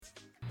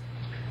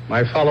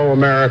My fellow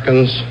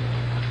Americans,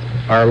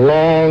 our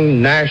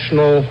long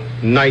national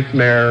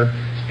nightmare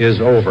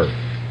is over.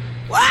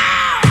 Wow,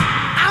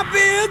 I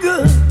feel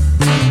good.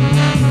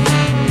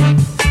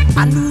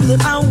 I knew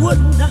that I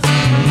wouldn't.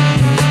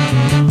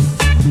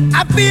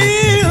 I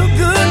feel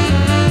good.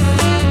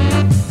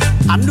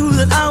 I knew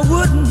that I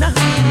wouldn't.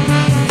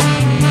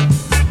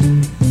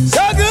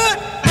 So good,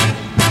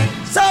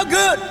 so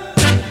good.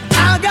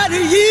 I got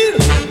you.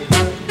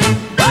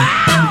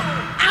 Wow,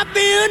 I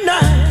feel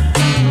nice.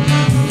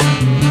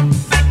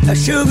 A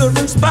sugar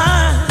and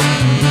spice.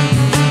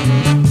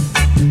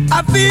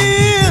 I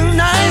feel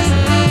nice.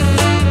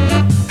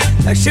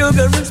 A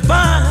sugar and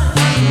spice.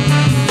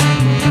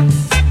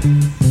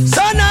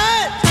 So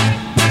nice,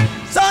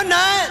 so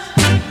nice.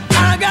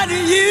 I got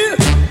you.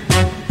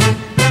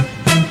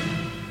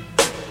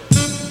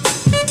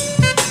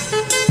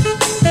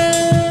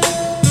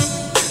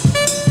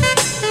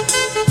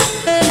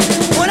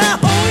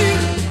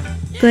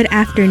 Good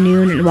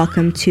afternoon and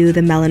welcome to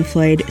the Mel and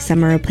Floyd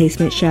Summer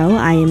Replacement Show.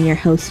 I am your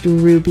host,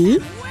 Ruby.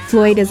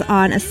 Floyd is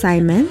on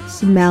assignment.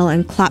 Mel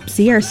and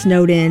Clopsy are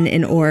snowed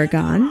in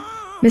Oregon.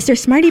 Mr.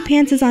 Smarty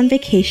Pants is on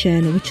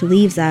vacation, which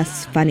leaves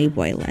us funny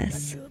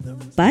boyless.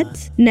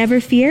 But never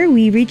fear,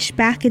 we reached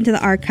back into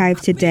the archive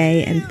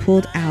today and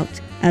pulled out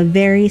a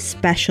very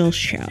special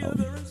show.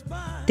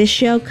 This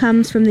show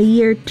comes from the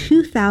year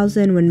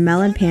 2000 when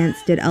Mel and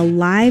Pants did a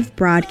live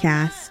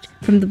broadcast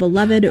from the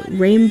beloved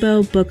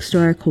Rainbow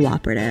Bookstore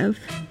Cooperative.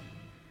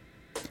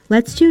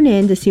 Let's tune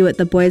in to see what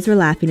the boys were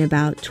laughing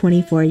about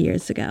 24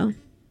 years ago.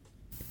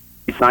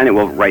 You sign it,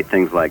 we'll write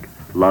things like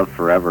 "Love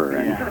Forever"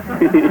 and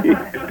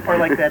or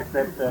like that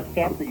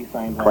cap that you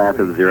signed. Class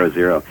of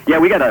 00. Yeah,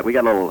 we got a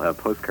little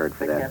postcard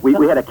for that.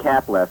 We had a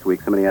cap last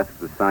week. Somebody asked us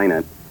to sign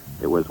it.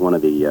 It was one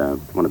of the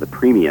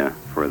premia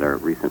for their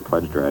recent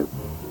pledge drive,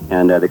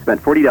 and they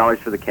spent $40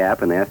 for the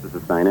cap, and they asked us to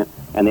sign it,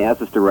 and they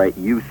asked us to write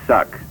 "You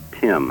suck,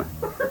 Tim"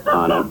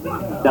 on it.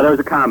 Now, there was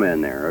a comma in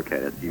there. Okay,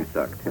 that's "You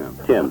suck, Tim."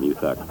 Tim, you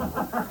suck.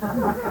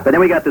 But then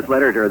we got this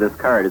letter, or this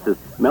card. It says,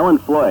 "Mel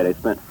and Floyd, I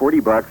spent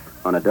 $40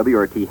 on a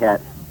WRT hat,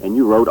 and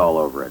you wrote all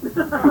over it.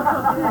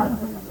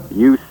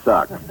 You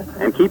suck.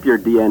 And keep your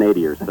DNA to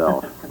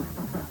yourself."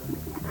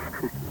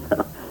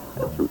 That's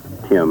from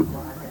Tim.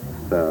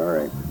 So, all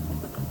right.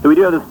 So we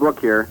do have this book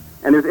here,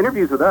 and there's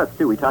interviews with us,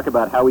 too. We talk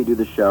about how we do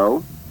the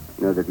show.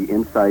 You know, the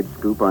inside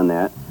scoop on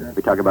that. Sure.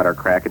 We talk about our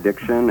crack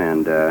addiction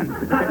and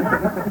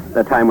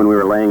that time when we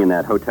were laying in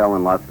that hotel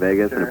in Las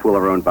Vegas in a pool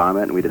of our own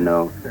vomit and we didn't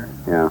know. Sure.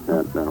 Yeah,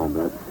 that whole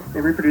bit. They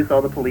reproduced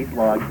all the police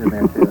logs in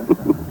there, too.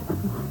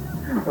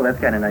 Well, that's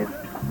kind of nice.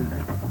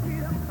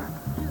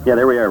 Yeah,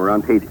 there we are. We're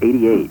on page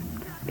 88.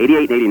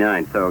 88 and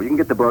 89. So you can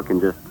get the book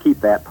and just keep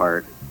that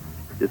part.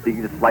 You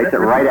can just slice it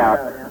right out.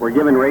 Yeah. We're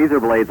giving razor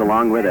blades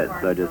along with it,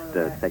 so just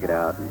take it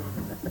out.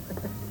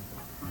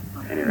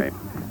 Anyway.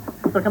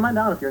 So come on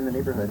down if you're in the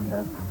neighborhood.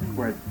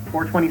 We're at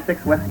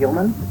 426 West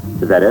Gilman.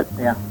 Is that it?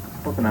 Yeah,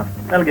 close enough.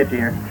 That'll get you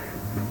here.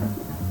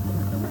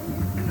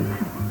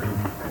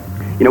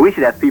 You know, we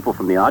should ask people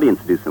from the audience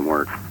to do some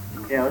work.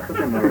 Yeah, let's put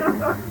them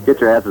there. Get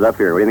your asses up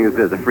here. What do you think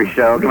this is? A free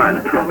show? Come on.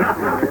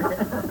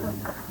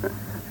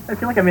 I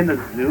feel like I'm in the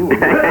zoo. I'm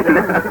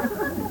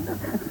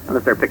going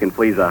to start picking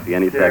fleas off you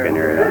any second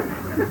here.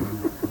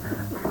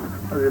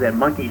 I'll do that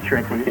monkey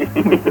trick we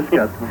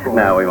discussed before.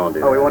 No, we won't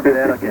do that. Oh, we won't do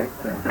that? Okay.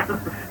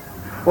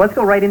 Well, let's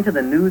go right into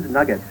the news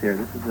nuggets here.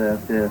 This is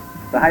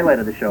the highlight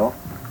of the show.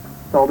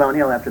 It's all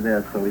downhill after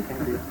this, so we can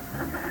do.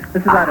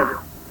 This is out of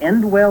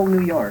Endwell,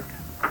 New York.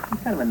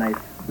 It's kind of a nice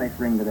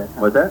ring to that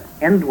town. What's that?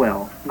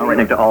 Endwell. Oh, right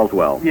next to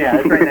Allswell. Yeah,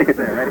 it's right next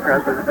there, right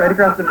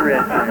across the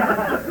bridge.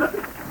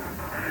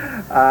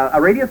 A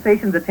radio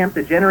station's attempt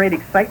to generate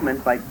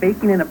excitement by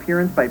faking an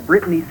appearance by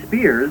Britney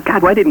Spears.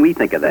 God, why didn't we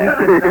think of that?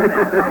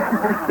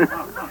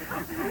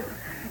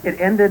 It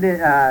ended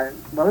in,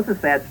 well, this is a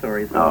sad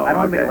story, so I don't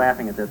want to be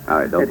laughing at this. All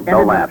right,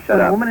 don't laugh,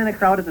 shut up. A woman in a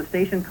crowd at the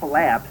station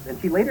collapsed, and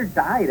she later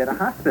died at a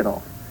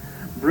hospital.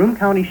 Broome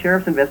County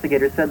Sheriff's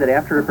investigators said that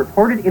after a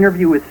purported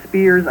interview with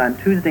Spears on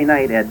Tuesday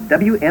night at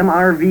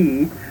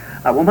WMRV,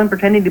 a woman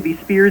pretending to be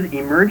Spears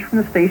emerged from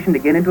the station to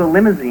get into a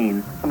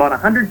limousine. About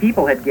 100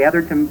 people had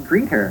gathered to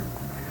greet her.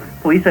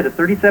 Police said a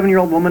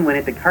 37-year-old woman went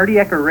into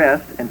cardiac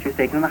arrest, and she was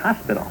taken to the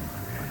hospital.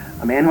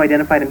 A man who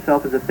identified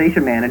himself as a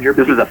station manager...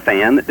 This was a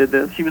fan that did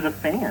this? She was a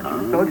fan. She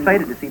was so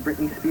excited to see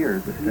Britney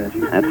Spears.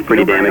 That's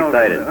pretty damn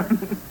excited.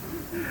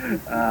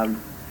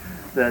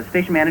 The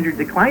station manager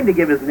declined to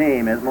give his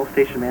name, as most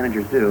station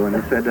managers do, and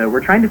they said,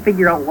 we're trying to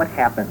figure out what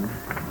happened.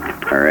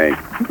 All right.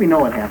 I think we know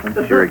what happened.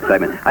 Sure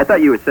excitement. I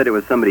thought you had said it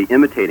was somebody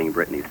imitating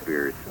Britney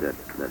Spears that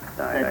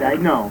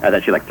died. No. I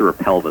thought she threw her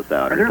pelvis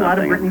out or something. Are there a lot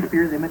of Britney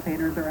Spears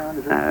imitators around?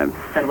 Is it kind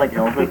of like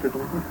Elvis or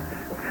something?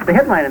 The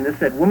headline in this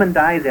said, "Woman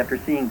dies after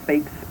seeing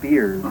fake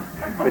Spears,"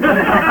 which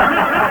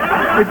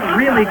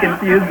really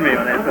confused me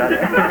when I saw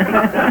it.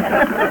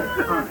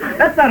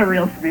 That's not a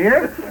real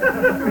Spear.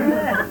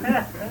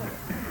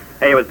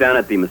 Hey, I was down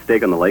at the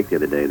Mistake on the Lake the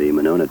other day, the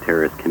Monona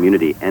Terrace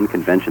Community and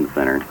Convention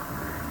Center.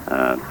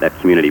 That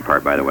community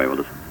part, by the way, we'll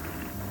just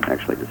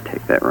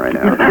take that right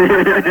out.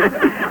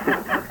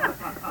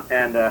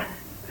 And,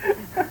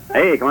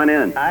 hey, come on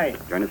in. Hi.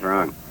 Join us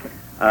wrong.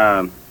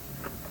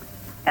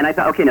 And I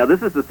thought, okay, now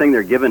this is the thing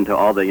they're given to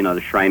all the,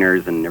 the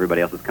Shriners and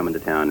everybody else that's coming to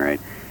town,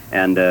 right?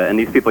 And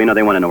these people,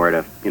 they want to know where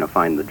to,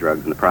 find the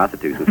drugs and the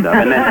prostitutes and stuff.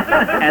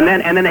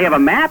 And then they have a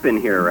map in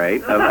here,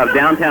 right, of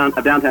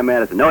downtown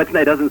Madison. No, it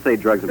doesn't say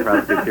drugs and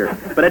prostitutes here.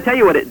 But I tell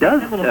you what, it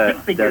does.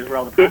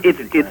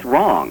 It's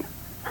wrong.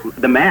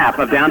 The map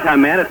of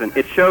downtown Madison,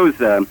 it shows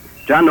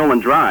John Nolan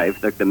Drive,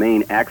 the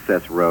main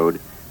access road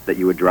that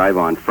you would drive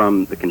on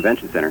from the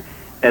convention center,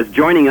 as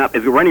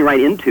running right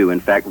into, in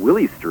fact,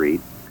 Willie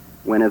Street,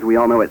 when, as we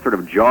all know, it sort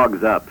of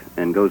jogs up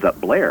and goes up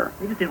Blair.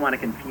 We just didn't want to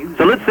confuse.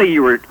 So let's say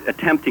you were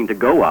attempting to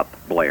go up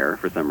Blair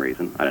for some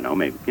reason. I don't know,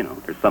 maybe,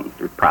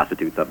 there's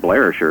prostitutes up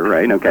Blair, sure,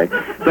 right? Okay.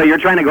 So you're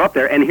trying to go up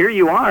there, and here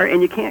you are,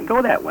 and you can't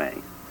go that way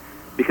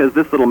because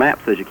this little map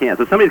says you can't.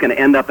 So somebody's going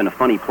to end up in a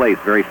funny place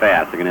very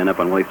fast. They're going to end up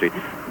on Willie Street.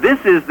 This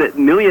is the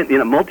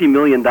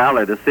multi-million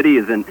dollar. The city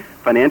is in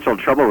financial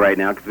trouble right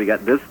now because we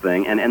got this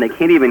thing, and they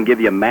can't even give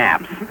you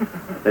maps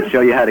that show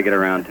you how to get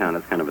around town.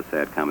 It's kind of a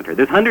sad commentary.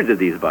 There's hundreds of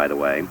these, by the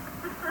way,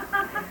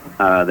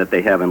 that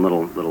they have in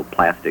little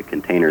plastic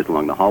containers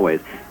along the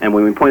hallways. And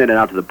when we pointed it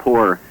out to the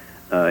poor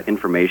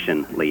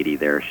information lady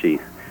there, she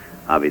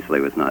obviously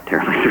was not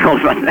terribly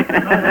thrilled about that.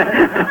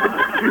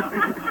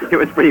 It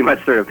was pretty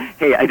much sort of,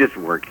 hey, I just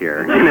work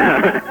here.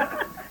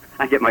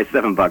 I get my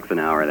 $7 an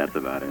hour. That's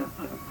about it.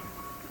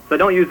 So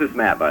don't use this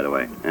map, by the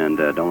way, and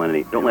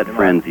don't let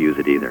friends use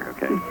it either.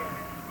 Okay.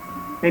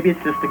 Maybe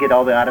it's just to get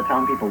all the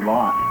out-of-town people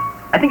lost.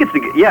 I think it's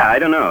I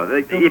don't know.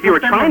 If you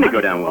were trying to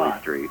go down Willie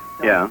Street,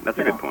 yeah, that's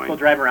a good point. They'll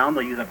drive around,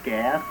 they'll use up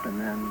gas,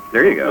 and then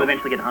there you go. They'll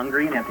eventually get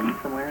hungry and have to eat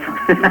somewhere.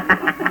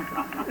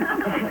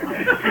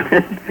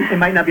 They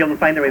might not be able to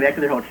find their way back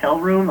to their hotel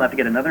room. They'll have to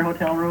get another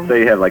hotel room. So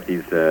you have like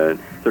these sort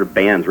of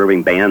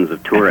roving bands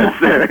of tourists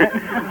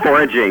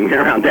foraging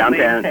around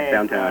downtown.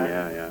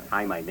 Yeah.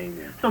 Hi, my name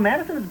is. So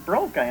Madison is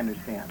broke, I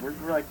understand. We're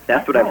like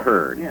that's what broke. I've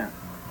heard. Yeah.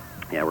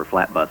 Yeah, we're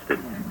flat busted.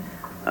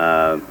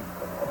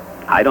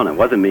 I don't know. It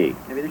wasn't me.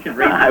 Maybe they should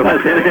raise I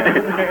wasn't.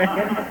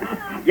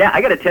 Yeah,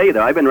 I got to tell you,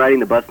 though, I've been riding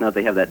the bus now.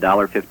 They have that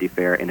 $1.50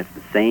 fare, and it's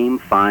the same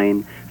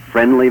fine,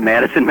 friendly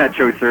Madison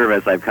Metro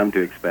service I've come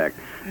to expect.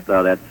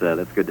 So that's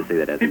good to see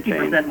that hasn't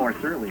changed. 50% more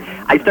surly.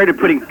 I started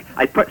putting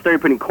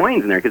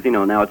coins in there because,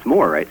 now it's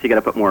more, right? So you got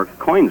to put more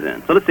coins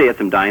in. So let's say you have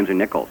some dimes or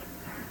nickels.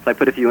 So I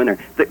put a few in there.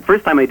 The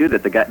first time I do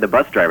that, the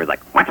bus driver's like,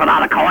 "What's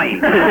without a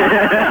coin?"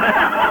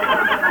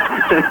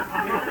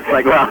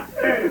 Like, well,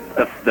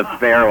 the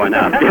fare went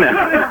up, It's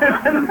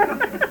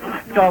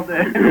called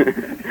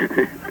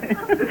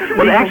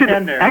Well,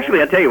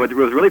 actually, I'll tell you what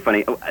was really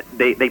funny.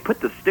 They put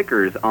the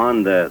stickers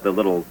on the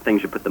little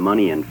things you put the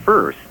money in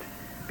first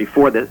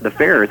before the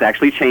fares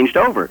actually changed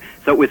over.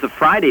 So it was a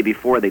Friday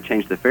before they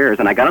changed the fares,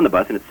 and I got on the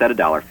bus, and it said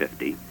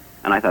 $1.50.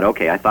 And I thought,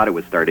 okay, I thought it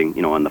was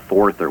starting, on the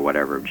 4th or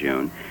whatever of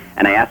June.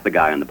 And I asked the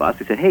guy on the bus,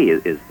 he said, hey,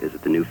 is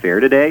it the new fare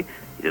today?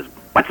 He says,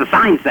 what's the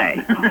sign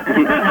say? So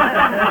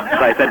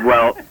I said,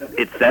 well,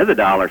 it says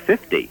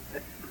 $1.50.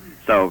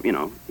 So,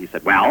 he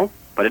said, well,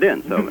 put it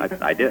in. So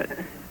I did.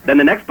 Then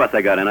the next bus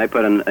I got in, I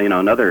put in,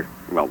 another,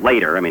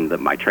 later,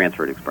 my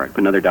transfer had expired,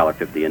 put another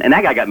 $1.50 in. And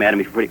that guy got mad at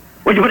me for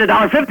what'd you put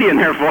 $1.50 in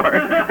there for?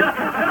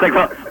 It's like,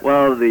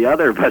 well, the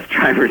other bus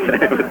driver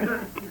said it was...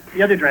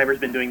 The other driver's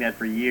been doing that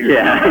for years.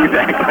 Yeah,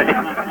 exactly.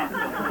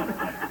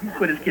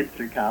 Put his kids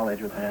through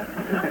college with that.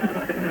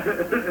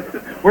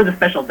 We're the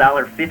special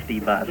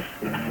 $1.50 bus.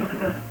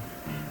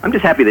 I'm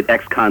just happy that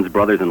ex-cons'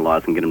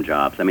 brothers-in-laws can get them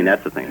jobs.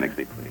 That's the thing that makes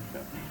me pleased.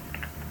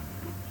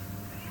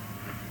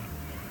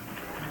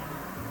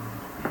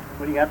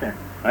 What do you got there?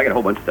 I got a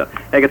whole bunch of stuff.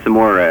 I got some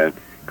more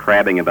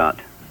crabbing about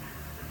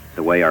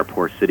the way our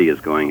poor city is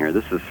going here.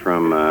 This is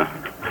from,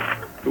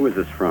 who is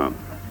this from?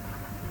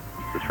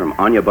 This is from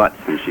Anya Butts,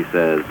 and she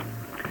says,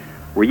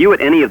 were you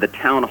at any of the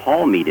town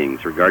hall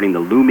meetings regarding the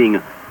looming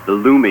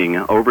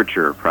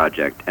Overture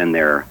project and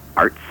their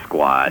art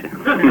squad?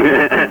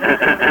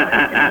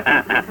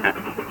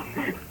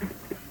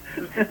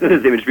 This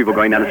is the image of people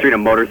going down the street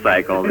on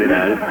motorcycles,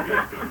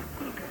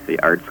 The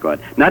art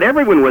squad. Not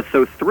everyone was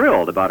so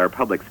thrilled about our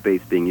public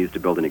space being used to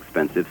build an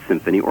expensive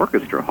symphony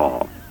orchestra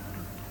hall.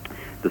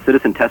 The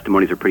citizen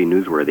testimonies are pretty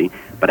newsworthy,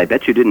 but I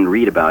bet you didn't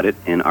read about it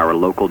in our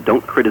local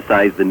Don't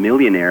Criticize the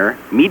Millionaire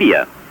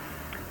media.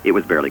 It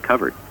was barely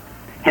covered.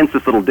 Hence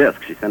this little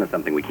disc. She sent us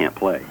something we can't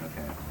play.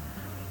 Okay.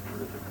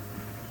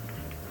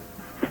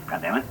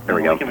 God damn it. There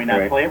we go. Can we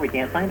not play it? We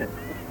can't find it.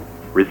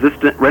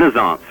 Resistant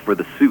Renaissance for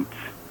the Suits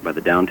by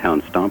the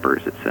Downtown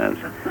Stompers, it says.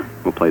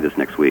 We'll play this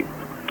next week.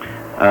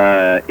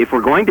 If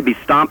we're going to be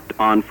stomped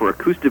on for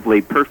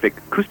acoustically perfect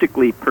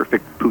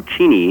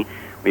Puccini,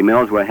 we may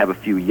as well have a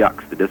few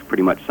yucks. The disc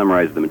pretty much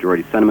summarizes the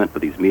majority sentiment for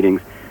these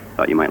meetings.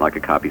 Thought you might like a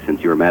copy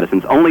since you are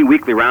Madison's only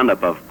weekly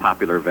roundup of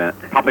popular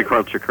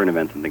culture, current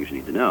events, and things you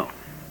need to know.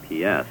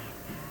 P.S.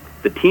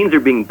 The teens are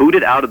being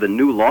booted out of the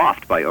new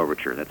loft by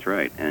Overture, that's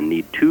right, and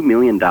need $2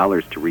 million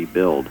to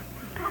rebuild.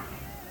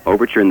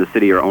 Overture and the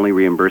city are only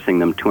reimbursing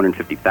them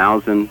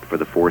 $250,000 for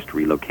the forced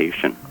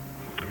relocation.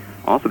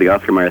 Also, the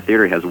Oscar Mayer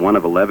Theater has one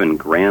of 11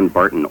 Grand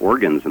Barton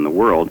organs in the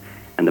world,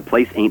 and the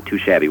place ain't too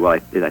shabby. Well, I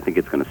think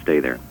it's going to stay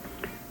there.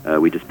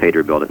 We just paid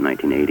her build it in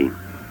 1980.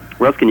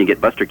 Where else can you get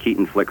Buster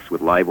Keaton flicks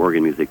with live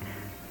organ music,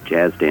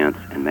 jazz dance,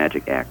 and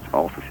magic acts,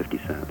 all for 50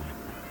 cents?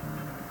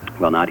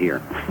 Well, not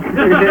here.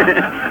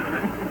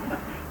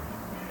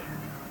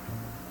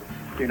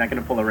 You're not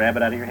going to pull a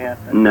rabbit out of your hat?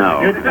 No.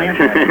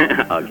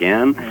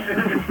 Again?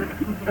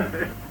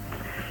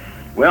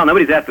 Well,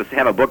 nobody's asked us to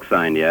have a book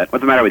signed yet.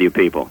 What's the matter with you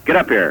people? Get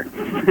up here.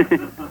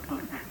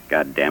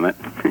 God damn it.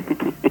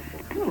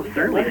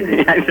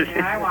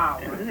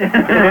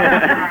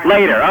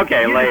 Later,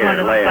 okay,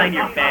 later. Sign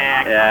your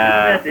back.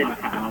 Yeah,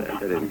 that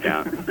didn't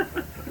count.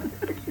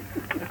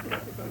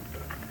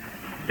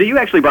 So you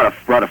actually brought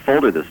a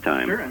folder this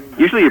time. Sure.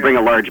 Usually you bring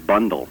a large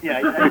bundle. Yeah,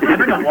 I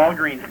bring a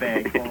Walgreens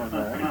bag full of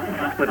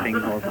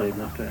clippings mostly.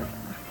 But, do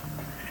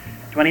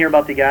you want to hear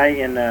about the guy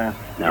in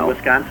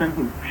Wisconsin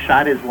who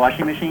shot his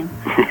washing machine?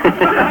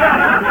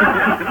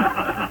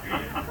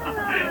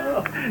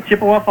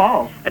 Chippewa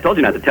Falls. I told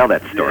you not to tell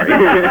that story.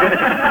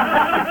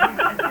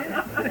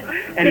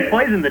 And he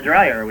poisoned the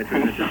dryer with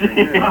his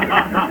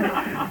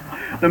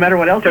no matter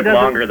what else Took he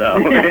does. longer, though.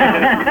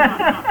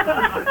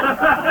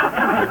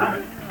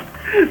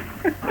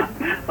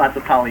 Lots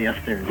of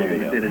polyester.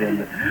 Did it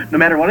in. No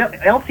matter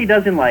what else he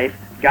does in life,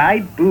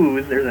 Guy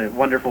Booze, there's a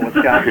wonderful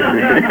Wisconsin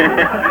name.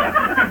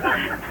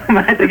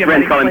 His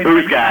friends call him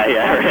Booze Guy.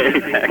 Yeah, right,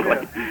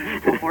 exactly.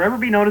 Will forever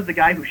be known as the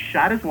guy who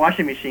shot his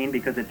washing machine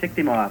because it ticked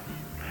him off.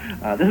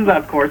 This is,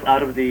 of course,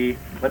 out of the,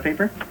 what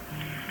paper?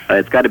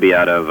 It's got to be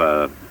out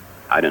of,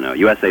 I don't know,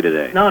 USA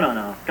Today. No.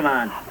 Come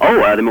on.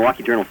 Oh, the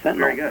Milwaukee Journal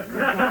Sentinel. Very good.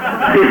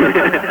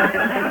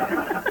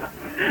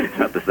 It's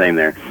not the same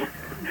there.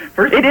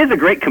 First, it is a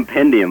great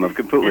compendium of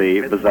completely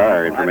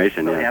bizarre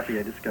information. I'm so yeah. happy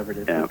I discovered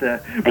it. Yeah.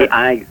 But, hey,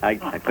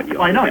 I put you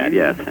on that,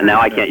 yes. And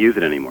now I can't use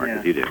it anymore,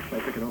 because you do. I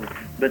took it over.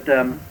 But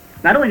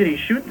not only did he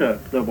shoot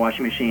the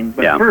washing machine,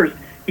 but yeah. first,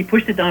 he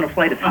pushed it down a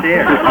flight of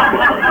stairs.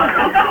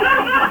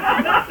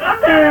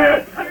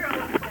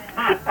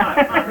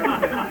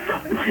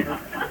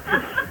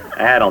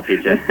 That'll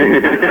teach you.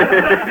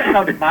 That's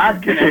how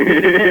Bob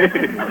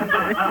connected.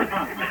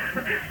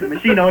 The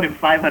machine owed him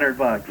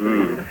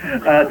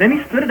 $500. Then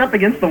he stood it up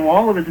against the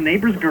wall of his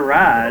neighbor's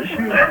garage.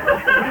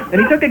 Then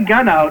he took a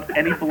gun out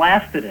and he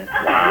blasted it.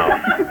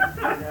 Wow.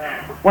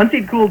 Once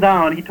he'd cooled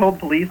down, he told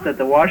police that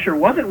the washer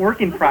wasn't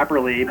working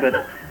properly,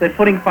 but that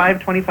putting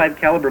 5.25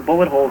 caliber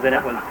bullet holes in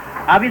it was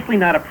obviously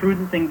not a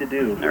prudent thing to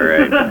do. All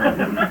right.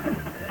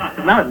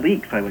 Now it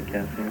leaks, I would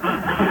guess.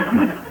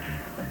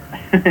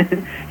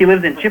 He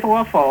lives in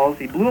Chippewa Falls.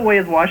 He blew away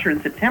his washer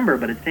in September,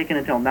 but it's taken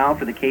until now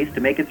for the case to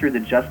make it through the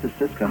justice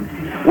system.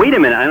 Wait a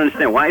minute, I don't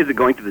understand. Why is it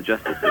going through the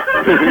justice system?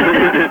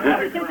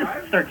 You can't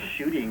just start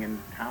shooting in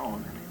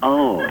town.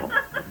 Oh.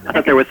 I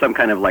thought there was some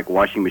kind of, like,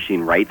 washing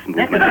machine rights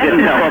movement I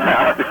didn't know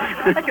about.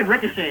 That could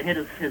ricochet and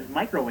hit his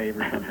microwave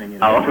or something. You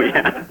know? Oh,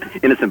 yeah.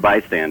 Innocent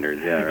bystanders,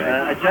 yeah,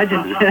 right.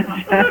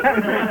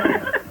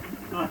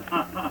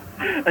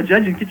 A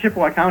judge in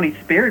Chippewa County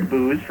spared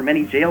Booze from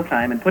any jail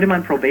time and put him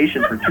on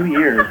probation for 2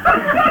 years.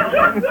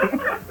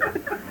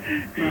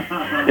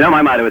 You know,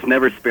 my motto is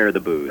never spare the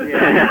booze.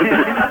 Yeah.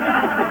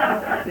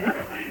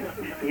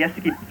 He has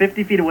to keep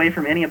 50 feet away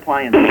from any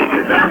appliances.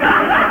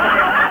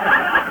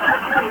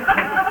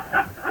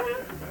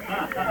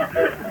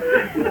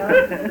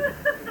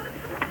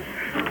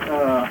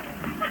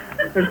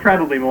 There's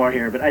probably more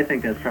here, but I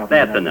think that's probably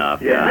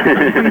enough. Yeah.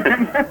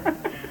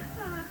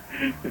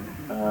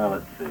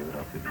 Let's see, what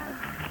else we got?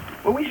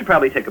 Well, we should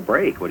probably take a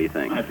break. What do you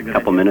think? That's a good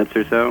couple idea. minutes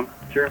or so?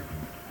 Sure.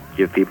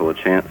 Give people a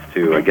chance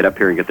to get up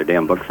here and get their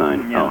damn book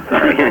signed. Yeah. Oh,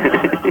 sorry.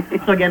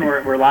 So again,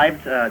 we're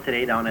live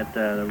today down at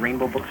the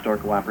Rainbow Bookstore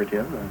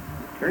Cooperative.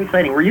 Very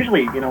exciting. We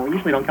usually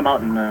don't come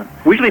out and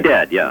we usually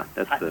did, yeah.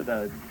 That's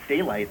the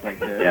daylight like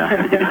this.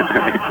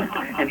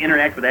 Yeah. And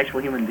interact with actual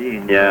human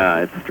beings.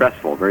 Yeah, it's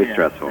stressful, very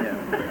stressful.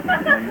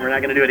 Yeah. We're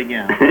not going to do it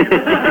again.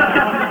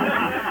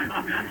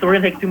 So we're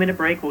going to take a 2-minute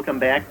break. We'll come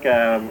back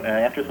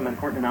after some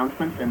important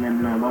announcements, and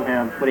then we'll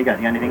have... What do you got?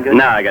 You got anything good?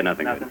 No, I got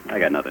nothing good. I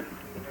got nothing.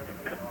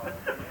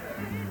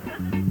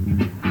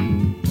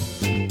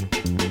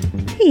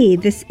 Hey,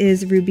 this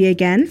is Ruby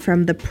again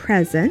from the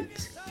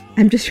present.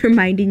 I'm just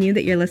reminding you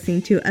that you're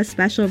listening to a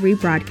special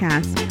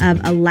rebroadcast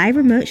of a live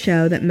remote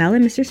show that Mel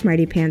and Mr.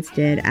 Smarty Pants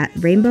did at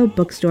Rainbow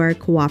Bookstore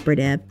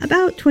Cooperative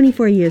about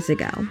 24 years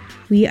ago.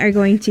 We are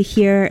going to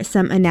hear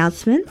some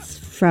announcements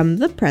from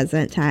the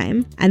present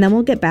time, and then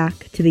we'll get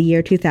back to the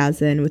year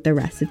 2000 with the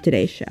rest of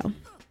today's show.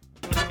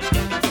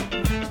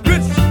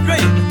 Grits and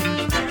gravy.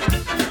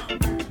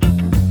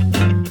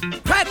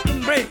 Crack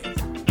and bread.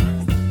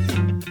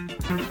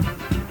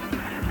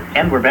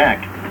 And we're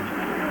back.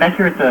 Back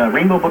here at the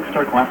Rainbow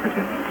Bookstore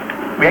Cooperative.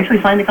 We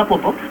actually signed a couple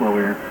of books while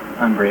we were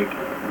on break.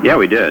 Yeah,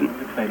 we did.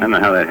 I don't know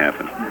how that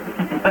happened.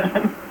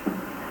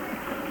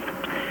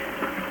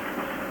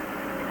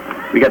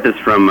 We got this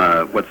from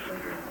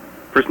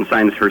person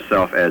signs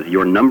herself as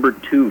your number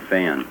 2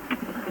 fan.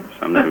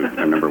 So I'm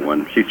number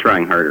 1. She's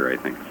trying harder, I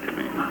think.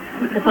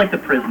 It's like The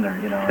Prisoner,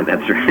 you know.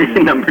 That's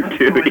right. Number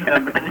 2. Yeah.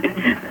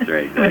 That's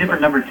right. A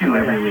different number 2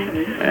 every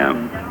week.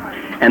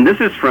 Yeah. And this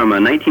is from a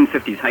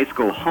 1950s high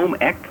school home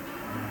ec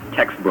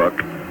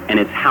textbook, and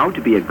it's How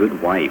to Be a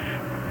Good Wife,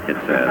 it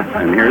says.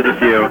 And here's a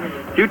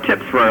few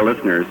tips for our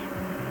listeners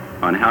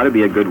on how to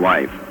be a good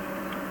wife.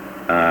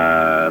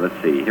 Let's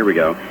see. Here we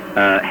go.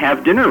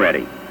 Have dinner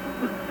ready.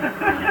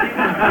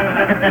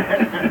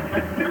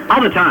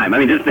 All the time. I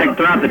mean, just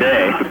throughout the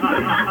day.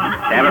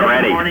 Have it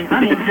ready. Morning,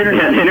 honey,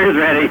 dinner's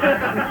ready.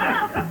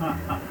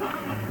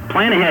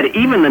 Plan ahead,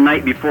 even the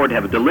night before, to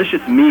have a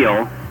delicious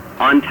meal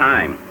on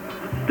time.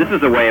 This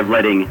is a way of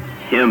letting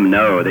him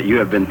know that you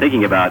have been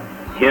thinking about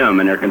him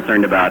and are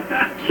concerned about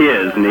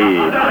his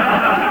needs.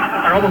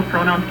 Are all those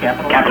pronouns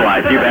capitalized?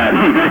 Capitalized, you bet.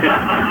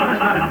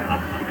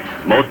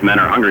 Most men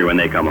are hungry when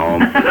they come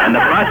home, and the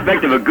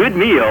prospect of a good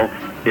meal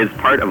is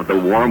part of the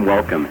warm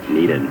welcome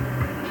needed.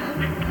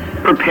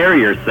 Prepare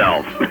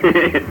yourself,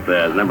 it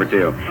says, number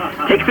 2.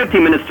 Take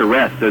 15 minutes to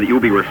rest so that you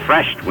will be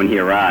refreshed when he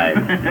arrives.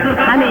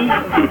 Honey.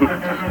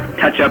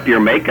 Touch up your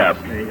makeup.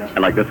 I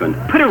like this one.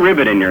 Put a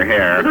ribbon in your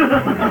hair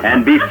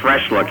and be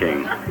fresh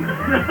looking.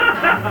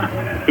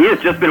 He has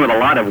just been with a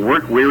lot of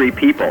work-weary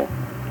people.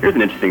 Here's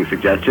an interesting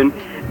suggestion.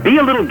 Be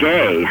a little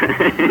gay.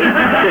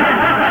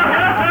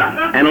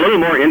 And a little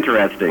more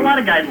interesting. A lot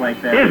of guys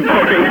like that. His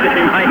boring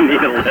day might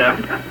need a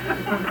lift.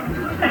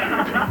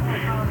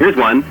 Here's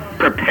one.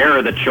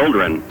 Prepare the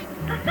children.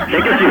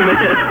 Take a few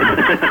minutes.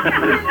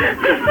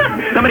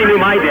 Somebody knew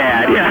my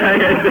dad.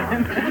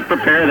 Yeah.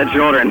 Prepare the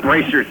children.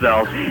 Brace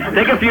yourself.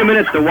 Take a few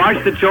minutes to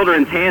wash the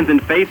children's hands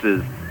and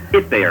faces,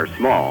 if they are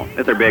small.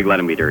 If they're big, let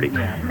them be dirty.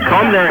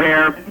 Comb their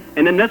hair,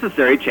 and if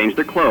necessary, change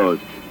their clothes.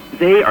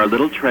 They are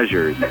little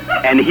treasures,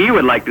 and he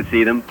would like to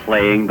see them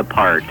playing the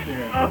part.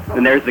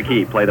 And there's the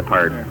key, play the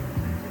part.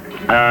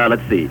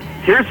 Let's see.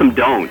 Here are some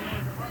don'ts.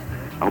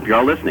 I hope you're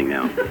all listening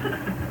now.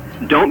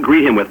 Don't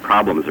greet him with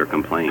problems or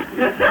complaints.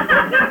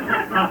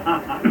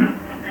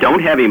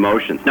 Don't have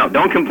emotions. No,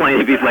 don't complain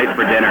if he's late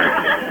for dinner.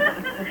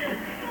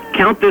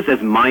 Count this as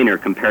minor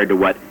compared to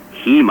what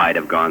he might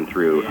have gone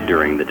through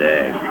during the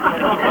day.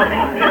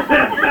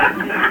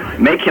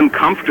 Make him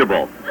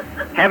comfortable.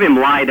 Have him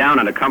lie down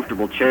on a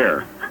comfortable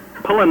chair.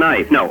 Pull a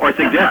knife. No, or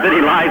suggest that he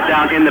lies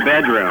down in the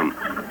bedroom.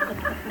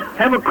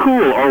 Have a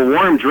cool or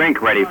warm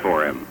drink ready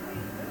for him.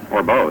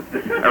 Or both.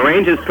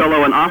 Arrange his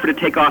pillow and offer to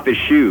take off his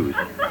shoes.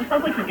 It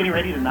sounds like he's getting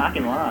ready to knock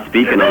him off.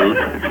 Speak in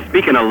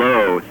a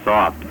low,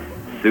 soft,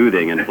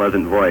 soothing, and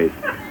pleasant voice.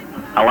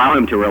 Allow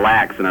him to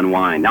relax and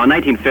unwind. Now, in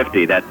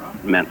 1950, that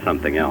meant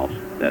something else.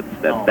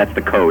 That's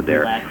the code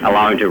there.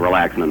 Allow him to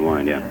relax and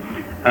unwind,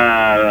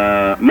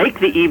 yeah. Make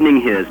the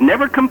evening his.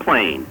 Never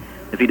complain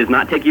if he does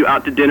not take you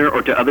out to dinner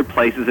or to other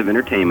places of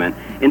entertainment.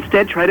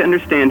 Instead, try to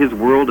understand his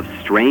world of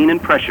strain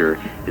and pressure,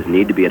 his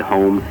need to be at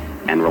home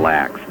and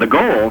relax. The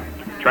goal,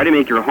 try to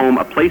make your home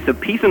a place of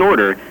peace and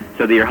order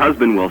so that your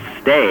husband will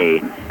stay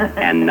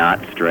and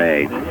not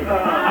stray.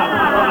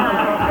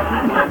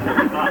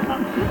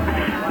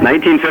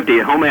 1950,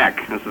 home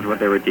ec. This is what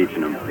they were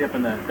teaching them. Up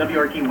on the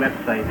WRT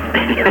website.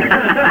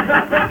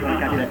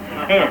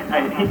 Hey,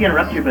 I hate to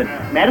interrupt you, but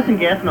Madison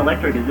Gas and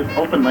Electric has just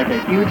opened like a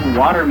huge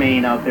water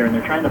main out there, and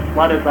they're trying to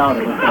flood us out.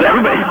 So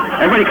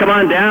everybody come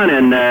on down,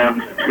 and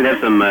we can have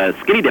some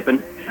skinny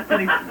dipping. So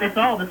they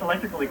saw all this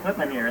electrical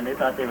equipment here, and they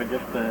thought they would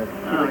just see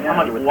how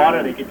much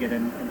water they could get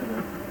into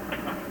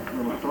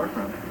the little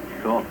storefront.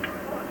 Cool.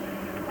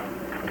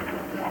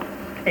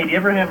 Hey, do you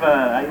ever have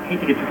I hate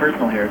to get too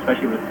personal here,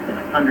 especially with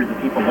hundreds of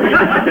people looking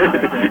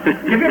at this.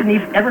 Do you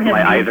ever have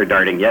My eyes are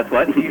darting. Yes,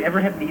 what? Do you ever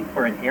have need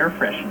for an air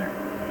freshener?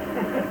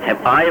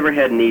 Have I ever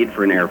had need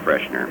for an air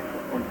freshener?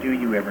 Or do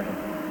you ever have?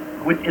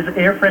 Is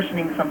air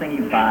freshening something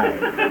you buy?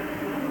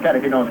 God, I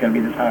didn't know it was going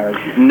to be this hard.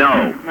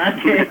 No.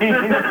 Okay.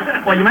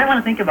 Well, you might want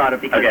to think about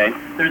it because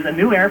there's a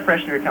new air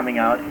freshener coming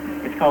out.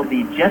 It's called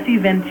the Jesse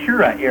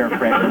Ventura air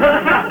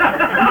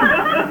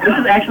freshener. This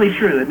is actually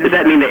true. Does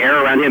that mean the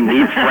air around him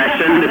needs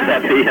freshened? Is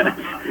that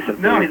the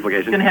no, it's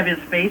implication? going to have his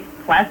face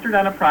plastered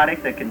on a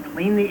product that can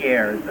clean the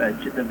air.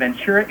 The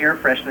Ventura air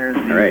freshener is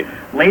the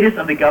latest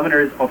of the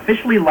governor's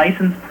officially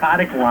licensed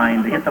product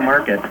line to hit the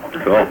market.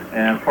 Cool.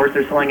 And, of course,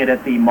 they're selling it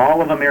at the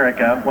Mall of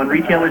America. One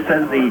retailer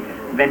says the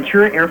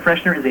Ventura air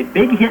freshener is a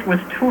big hit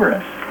with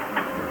tourists.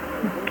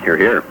 Hear,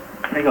 hear.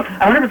 There you go.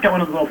 I wonder if it's got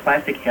one of those little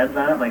plastic heads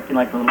on it, like the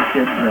little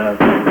kids'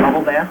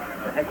 bubble bath.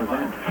 What the heck was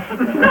that?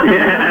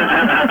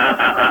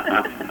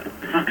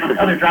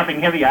 Oh, they're dropping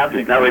heavy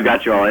objects. Now we've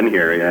got you all in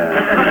here,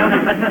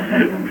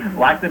 yeah.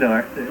 Lock the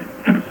door.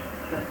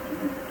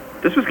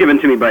 This was given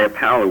to me by a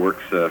pal who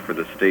works for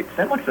the state.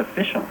 That looks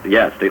official.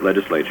 Yeah, state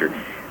legislature.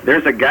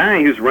 There's a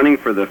guy who's running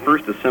for the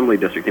 1st Assembly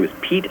District. His name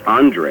is Pete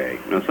Andre.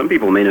 Now, some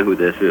people may know who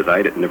this is.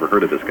 I'd never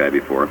heard of this guy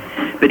before.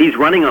 But he's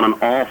running on an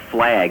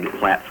all-flag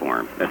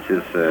platform. That's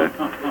his,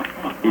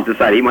 he's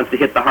decided he wants to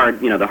hit the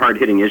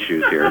hard-hitting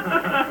issues here.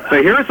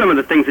 So here are some of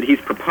the things that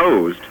he's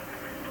proposed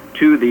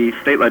to the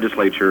state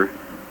legislature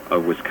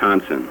of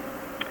Wisconsin.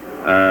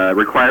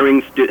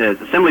 Requiring,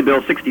 Assembly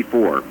Bill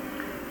 64,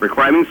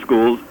 requiring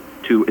schools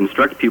to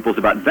instruct pupils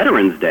about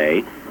Veterans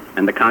Day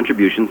and the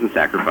contributions and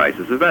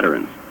sacrifices of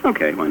veterans.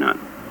 Okay, why not?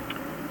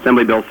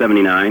 Assembly Bill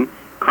 79,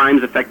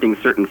 crimes affecting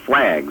certain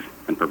flags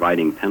and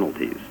providing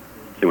penalties.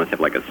 So you must have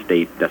like a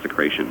state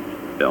desecration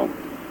bill.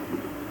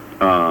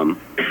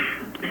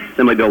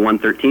 Assembly Bill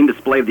 113,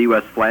 display of the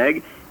U.S.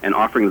 flag and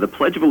offering of the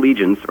Pledge of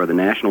Allegiance or the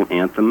national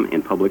anthem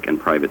in public and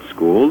private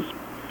schools.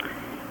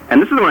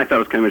 And this is the one I thought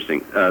was kind of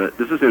interesting.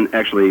 This hasn't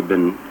actually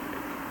been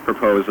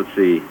proposed, let's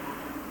see,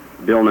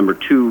 Bill number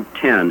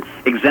 210,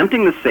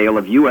 exempting the sale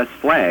of U.S.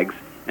 flags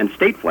and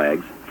state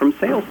flags from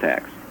sales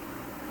tax.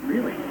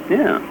 Really?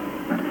 Yeah.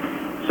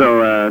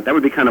 So that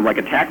would be kind of like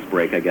a tax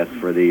break, I guess,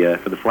 for the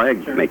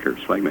flag makers.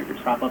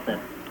 Prop up that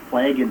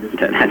flag industry.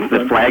 That's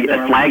the flag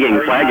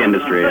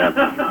industry. Yeah.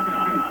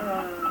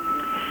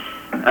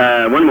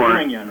 One more.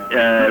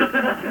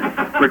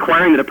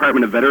 Requiring the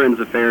Department of Veterans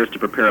Affairs to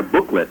prepare a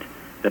booklet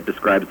that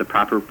describes the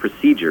proper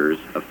procedures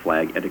of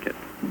flag etiquette.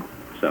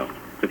 So,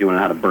 if you want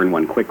to know how to burn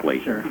one quickly.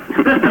 Sure.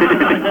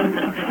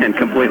 And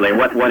completely,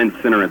 what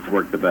incinerants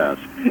work the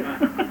best.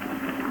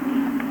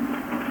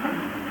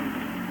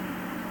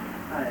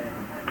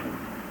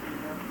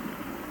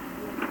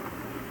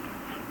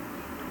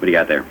 What do you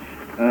got there?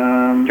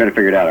 Trying to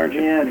figure it out, aren't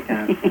you? Yeah,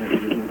 kind of.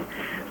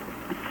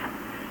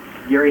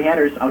 Gary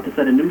Hatter's out to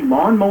set a new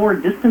lawnmower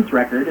distance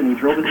record, and he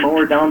drove his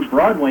mower down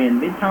Broadway in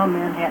Midtown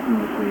Manhattan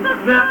this week.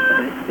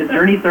 His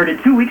journey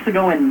started 2 weeks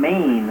ago in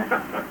Maine.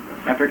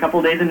 After a couple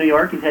of days in New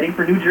York, he's heading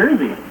for New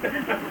Jersey.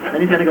 Then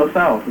he's going to go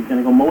south. He's going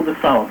to go mow the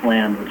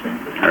Southland, which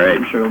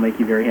I'm sure will make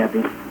you very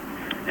happy.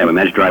 Yeah, we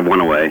managed to drive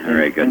one away. All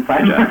right, good. Good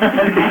job.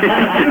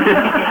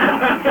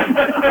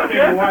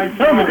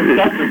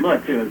 That's the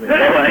look, too, is it?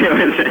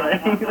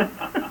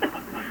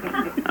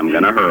 I'm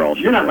going to hurl.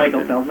 You're not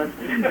Michael Feldman.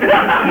 You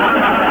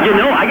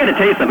know, I got to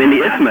tell you something. In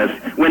the Isthmus,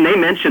 when they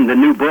mentioned the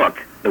new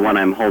book, the one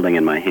I'm holding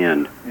in my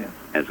hand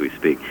as we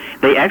speak,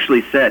 they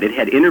actually said it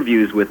had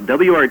interviews with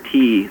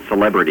WRT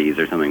celebrities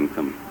or something,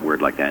 some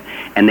word like that.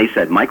 And they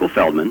said Michael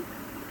Feldman,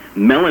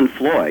 Mel and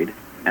Floyd,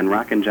 and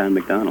Rockin' John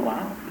McDonald.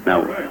 Wow.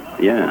 Now,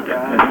 yeah.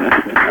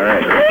 All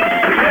right.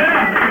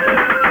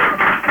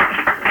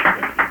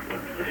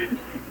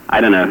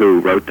 I don't know who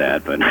wrote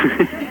that, but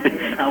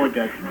Howard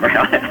does.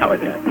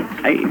 Howard does.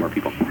 Hey, more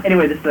people.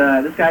 Anyway, this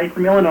guy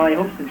from Illinois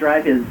hopes to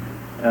drive his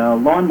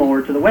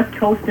lawnmower to the West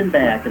Coast and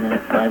back in the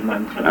next 5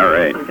 months. So all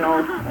right. We can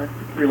all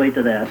relate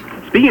to that.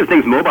 Speaking of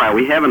things mobile,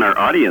 we have in our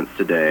audience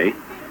today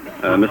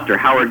Mr.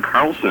 Howard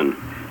Carlson,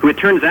 who it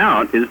turns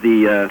out is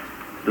the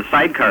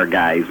sidecar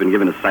guy who's been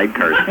given a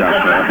sidecar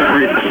stuff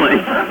recently.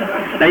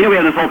 Now, you know, we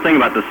have this whole thing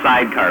about the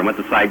sidecar and what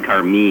the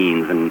sidecar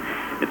means, and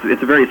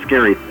it's a very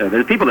scary.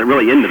 There's people that are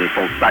really into this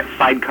whole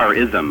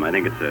sidecarism. I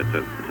think it's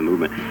a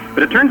movement.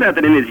 But it turns out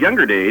that in his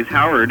younger days,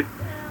 Howard,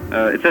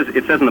 it says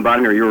in the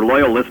bottom here, you're a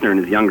loyal listener in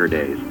his younger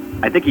days.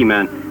 I think he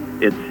meant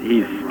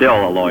he's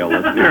still a loyal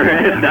listener.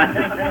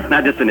 It's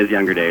not just in his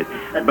younger days.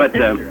 But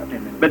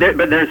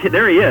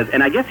there he is,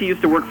 and I guess he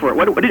used to work for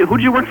who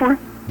did you work for?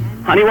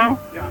 Honeywell?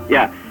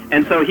 Yeah.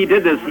 And so he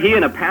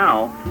and a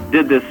pal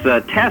did this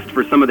test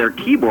for some of their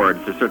keyboards,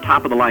 their sort of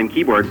top-of-the-line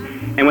keyboards.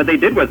 And what they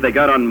did was they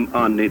got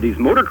on these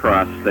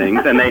motocross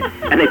things, and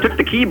they took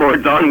the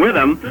keyboards on with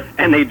them,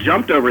 and they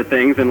jumped over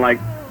things and like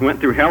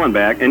went through hell and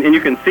back. And you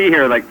can see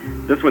here, like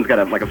this one's got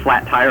a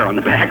flat tire on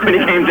the back when he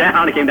came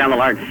down the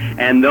line,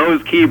 and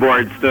those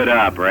keyboards stood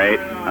up, right?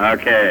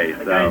 Okay,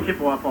 so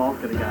Chippewa Falls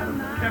could have got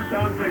him.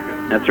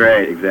 that's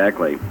right,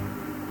 exactly.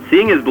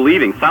 Seeing is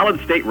believing.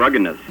 Solid state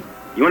ruggedness.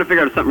 You want to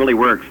figure out if something really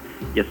works.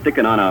 You stick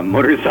it on a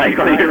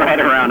motorcycle and you ride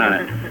around on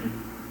it.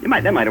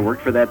 That might have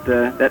worked for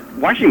that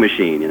washing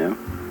machine, you know.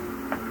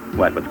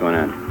 What's going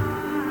on?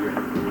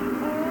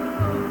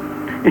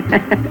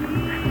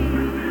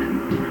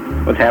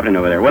 What's happening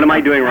over there? What am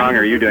I doing wrong or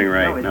are you doing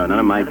right? No, none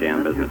of my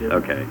damn business.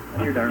 Okay.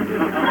 You're darn good.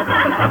 So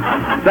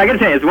I got to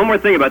tell you, there's one more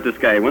thing about this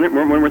guy. One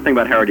more thing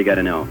about Howard you got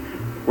to know.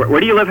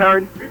 Where do you live,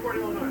 Howard? Freeport,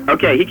 Illinois.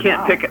 Okay, he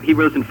can't he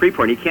lives in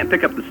Freeport. He can't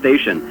pick up the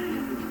station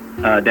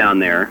down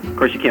there. Of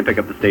course, you can't pick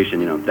up the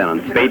station, down on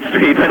Spade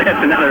Street, but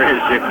that's another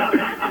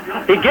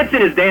issue. He gets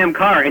in his damn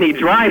car and he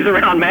drives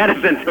around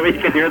Madison so he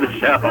can hear the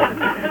show.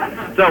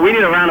 So we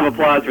need a round of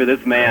applause for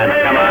this man.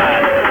 Come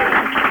on.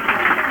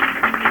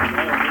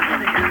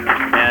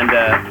 And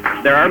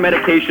there are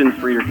medications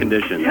for your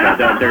condition.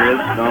 There is.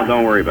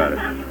 Don't worry about it.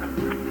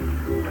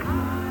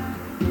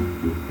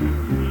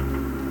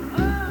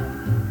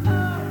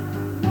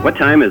 What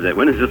time is it?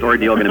 When is this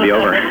ordeal going to be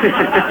over?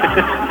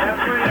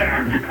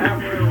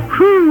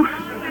 Whew.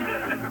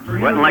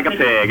 Sweating like a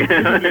pig.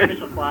 The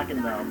official clock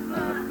in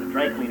the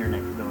dry cleaner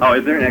next door. Oh,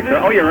 is there next door?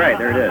 Oh, you're right.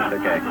 There it is.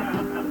 Okay.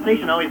 The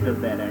station always does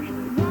that, actually.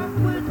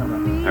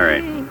 All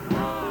right.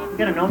 We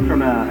got a note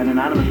from an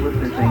anonymous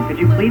listener saying, could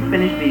you please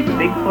finish the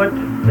Bigfoot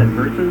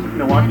versus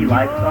Milwaukee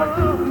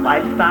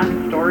livestock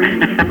story you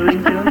keep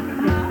alluding to?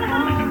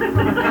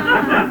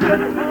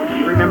 Do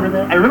you remember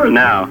that? I remember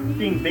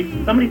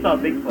seeing somebody saw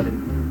Bigfoot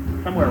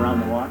somewhere around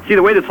the walk. See,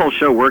 the way this whole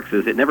show works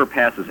is it never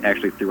passes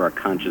actually through our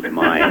conscious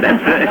mind.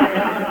 That's it.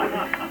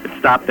 If it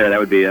stopped there, that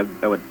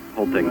would hold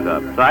hold things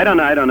up. So I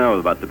don't know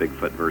about the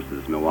Bigfoot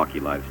versus Milwaukee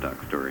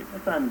livestock story.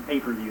 It's on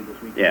pay-per-view this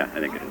week. Yeah,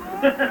 I think it is.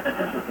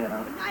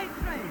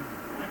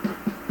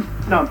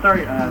 No, I'm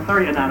sorry.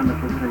 Sorry,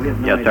 anonymous listener. We have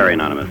no idea sorry,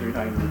 what anonymous. you're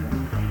talking about.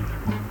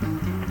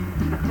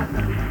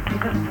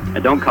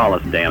 And don't call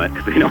us, damn it,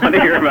 because we don't want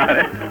to hear about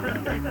it.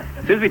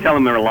 As soon as we tell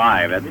them we're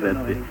live, that's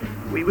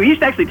we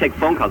used to actually take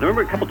phone calls.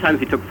 Remember a couple times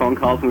he took phone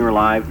calls when we were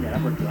live? Yeah,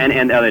 that worked well. And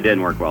they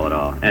didn't work well at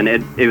all. And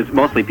it was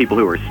mostly people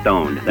who were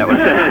stoned. That was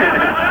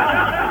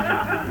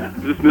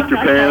Is this Mr.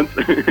 Pants?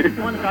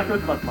 You want to talk to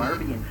us about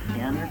Barbie and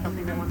Ken or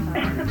something that one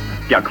time?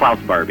 Yeah, Klaus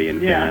Barbie and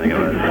Ken, I think it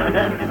was.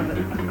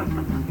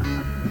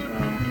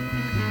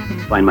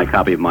 Find my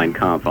copy of Mein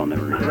Kampf, I'll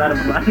never read it.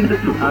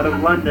 Out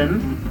of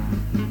London.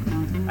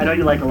 I know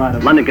you like a lot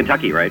of London,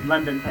 Kentucky, right?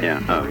 London type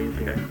Yeah, stories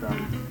here. So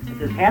it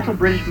says half of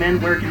British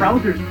men wear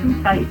trousers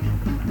too tight.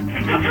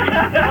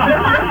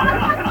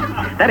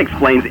 That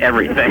explains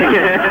everything.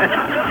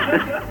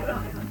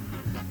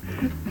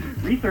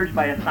 Research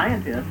by a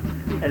scientist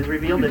has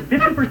revealed that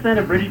 50%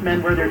 of British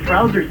men wear their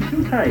trousers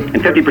too tight. And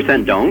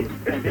 50% don't?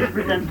 And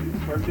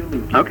 50% wear too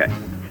loose. Okay.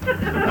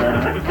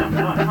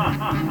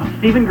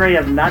 Stephen Gray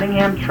of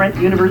Nottingham Trent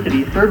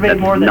University surveyed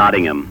more than...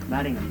 Nottingham.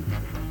 Nottingham.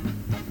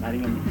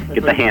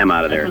 Get the ham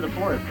out of there. That's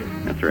where the forest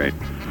is. That's right.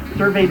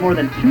 Surveyed more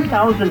than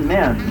 2,000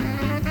 men.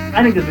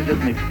 I think this is just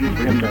an excuse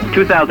for him to...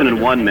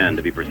 2,001 men,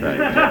 to be precise.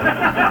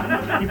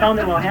 He found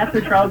that while half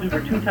their trousers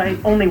are too tight,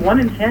 only 1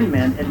 in 10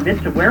 men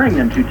admit to wearing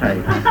them too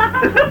tight.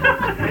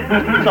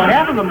 So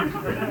half of them,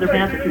 their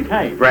pants are too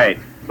tight. Right.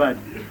 But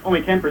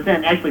only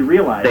 10% actually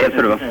realize They have that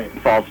sort of they're a too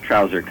tight. false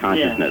trouser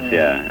consciousness,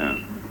 Yeah.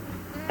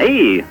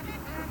 Hey!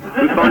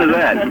 Whose phone is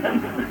that?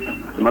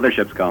 The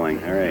mothership's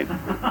calling. All right.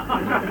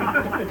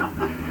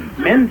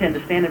 Men tend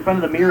to stand in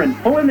front of the mirror and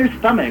pull in their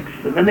stomachs,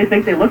 and then they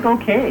think they look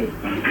okay.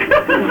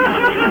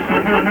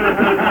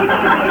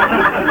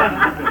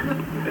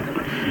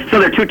 So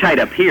they're too tight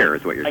up here,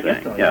 is what you're I saying?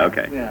 guess so. Yeah,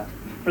 okay. Yeah.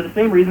 For the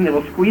same reason, they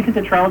will squeeze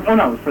into trousers. Oh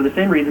no, for the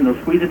same reason they'll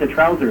squeeze into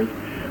trousers,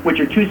 which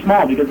are too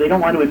small because they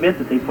don't want to admit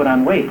that they put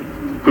on weight.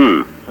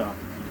 Hmm. So.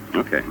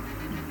 Okay.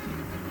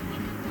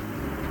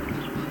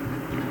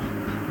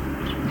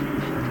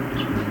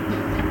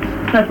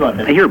 That's about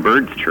I it. hear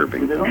birds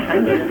chirping. There's all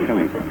kinds of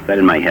Is that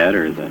in my head,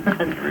 or is that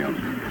real?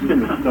 It's in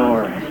the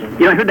store. Actually. You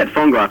know, I heard that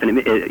phone go off, and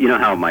you know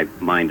how my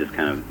mind just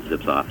kind of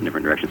zips off in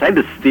different directions. I have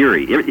this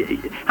theory.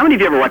 How many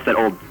of you ever watched that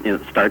old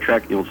Star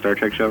Trek, the old Star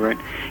Trek show, right?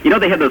 You know,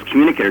 they have those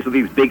communicators with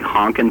these big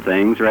honking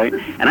things, right?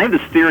 And I have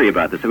this theory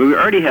about this. I mean, we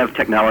already have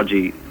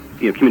technology,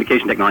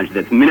 communication technology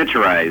that's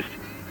miniaturized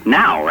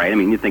now, right? I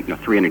mean, you think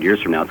 300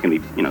 years from now it's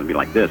going to be, be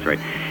like this, right?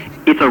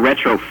 It's a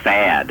retro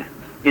fad.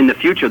 In the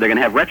future, they're going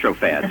to have retro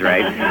fads,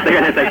 right? They're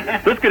going to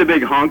say, let's get a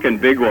big honking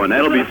big one.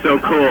 That'll be so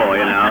cool,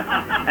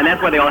 And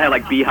that's why they all have,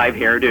 like, beehive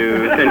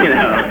hairdos, and,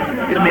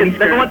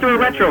 they're going through a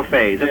retro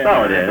phase. That's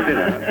all it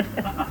is,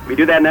 We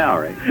do that now,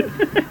 right?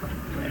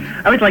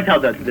 I always liked how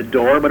the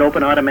door would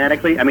open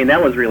automatically. I mean,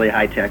 that was really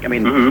high tech. I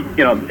mean,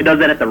 it does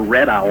that at the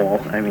Red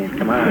Owl. I mean,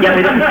 come on.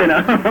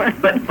 Yeah,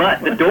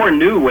 but the door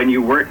knew when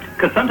you weren't,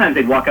 because sometimes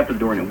they'd walk up to the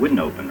door and it wouldn't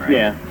open, right?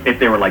 Yeah. If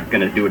they were, like,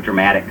 going to do a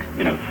dramatic,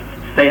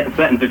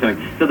 sentence or something.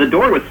 So the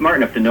door was smart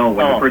enough to know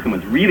when the person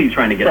was really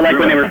trying to get through. So like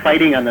when they were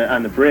fighting on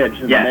the bridge,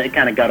 and then it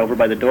kind of got over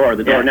by the door.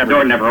 The door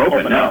never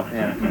opened. No,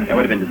 yeah. That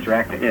would have been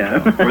distracting. Yeah.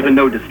 There was a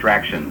no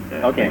distractions.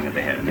 Okay. That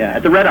they had. Yeah.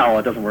 At the Red Owl,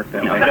 it doesn't work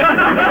that way.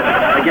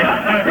 I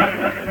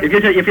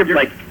guess if you're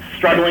like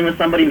struggling with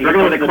somebody,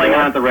 struggling with a Klingon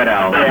at the Red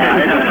Owl. Yeah.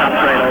 It just pops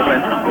right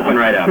open. Open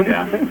right up.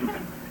 Yeah.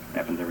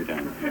 Happens every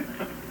time.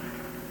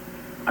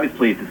 I was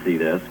pleased to see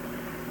this.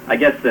 I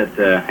guess that.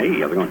 Hey,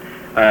 how's it going?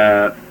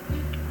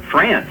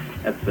 France.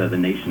 That's the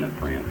nation of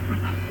France.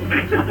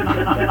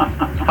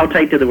 How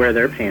tight do they wear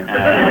their pants?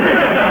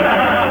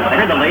 I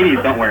heard the ladies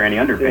don't wear any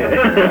underpants.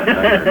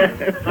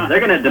 They're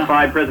going to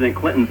defy President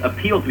Clinton's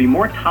appeal to be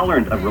more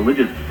tolerant of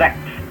religious sects,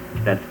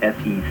 that's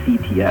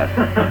S-E-C-T-S,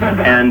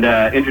 and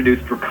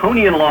introduce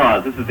draconian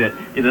laws. This is it.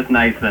 This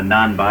nice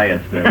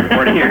non-biased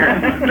reporting here.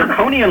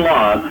 Draconian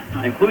laws,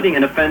 including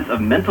an offense of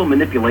mental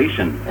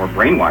manipulation or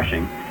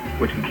brainwashing,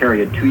 which can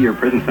carry a 2-year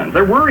prison sentence.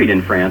 They're worried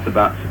in France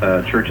about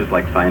churches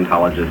like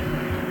Scientologists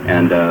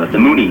and the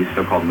Moonies,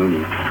 so-called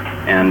Moonies,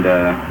 and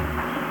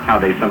how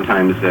they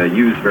sometimes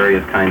use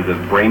various kinds of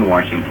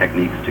brainwashing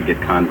techniques to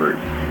get converts.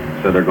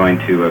 So they're going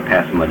to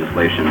pass some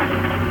legislation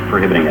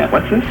prohibiting that.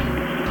 What's this?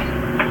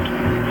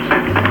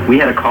 We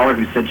had a caller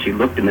who said she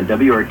looked in the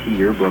WRT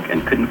yearbook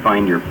and couldn't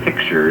find your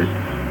pictures.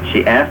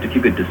 She asked if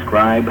you could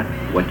describe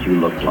what you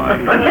look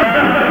like.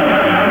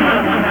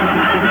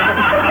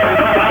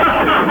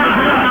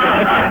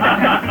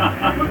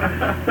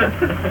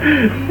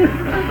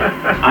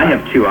 I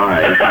have 2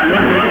 eyes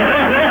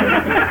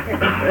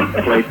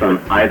placed on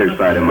either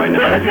side of my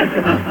nose.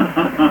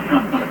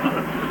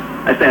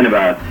 I stand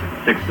about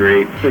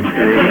 6'3".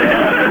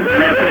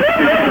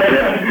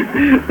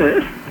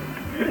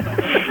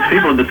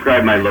 People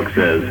describe my looks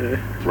as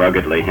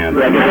ruggedly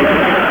handsome.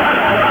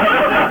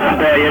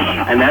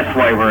 And that's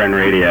why we're on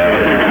radio.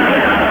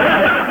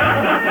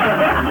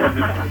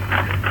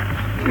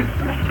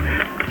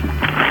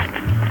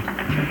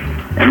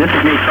 this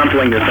is me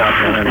crumpling this up.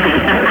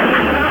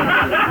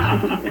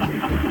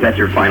 That's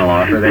your final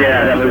offer there?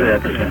 Yeah, that was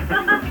it.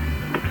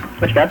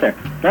 What you got there?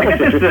 That was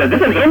this is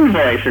an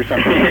invoice or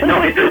something. No,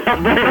 I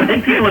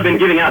think people have been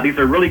giving out. These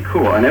are really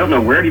cool, and I don't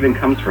know where it even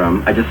comes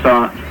from. I just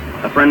saw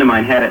a friend of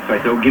mine had it, so I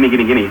said, oh, gimme,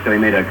 gimme, gimme, so he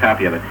made a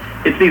copy of it.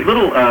 It's these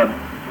little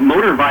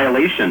motor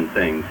violation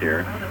things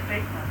here.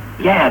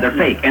 Yeah, they're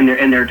fake, and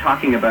they're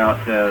talking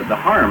about the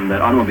harm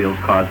that automobiles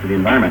cause to the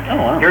environment. Oh,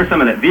 wow. Here are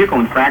some of the vehicle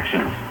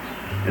infractions.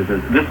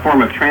 This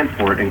form of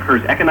transport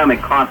incurs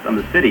economic costs on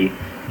the city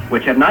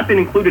which have not been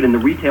included in the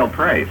retail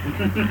price.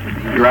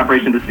 Your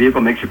operation of this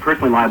vehicle makes you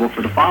personally liable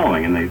for the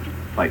following, and they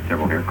cite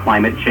several here.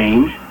 Climate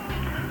change,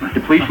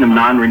 depletion of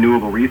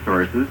non-renewable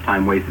resources,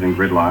 time wasted in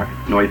gridlock,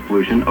 noise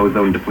pollution,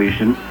 ozone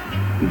depletion,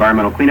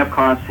 environmental cleanup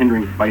costs,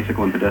 hindering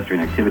bicycle and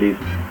pedestrian activities,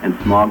 and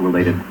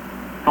smog-related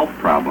health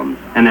problems.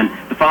 And then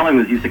the following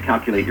was used to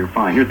calculate your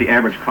fine. Here's the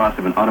average cost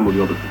of an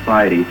automobile to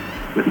society.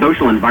 With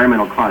social and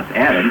environmental costs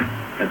added,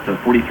 that's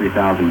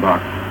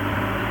 $43,000.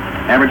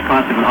 Average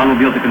cost of an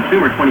automobile to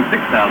consumer,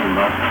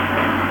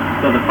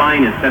 $26,000. So the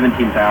fine is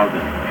 $17,000.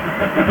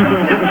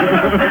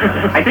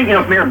 I think,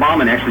 if Mayor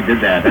Ballman actually did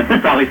that, that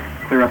would probably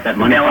clear up that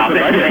money.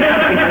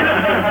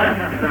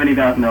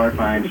 $70,000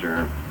 fine,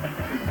 sure.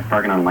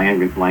 Parking on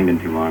Langdon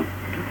too long.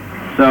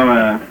 So,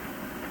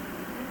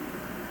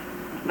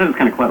 that was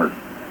kind of clever.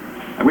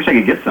 I wish I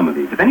could get some of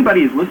these. If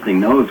anybody who's listening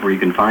knows where you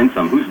can find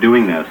some, who's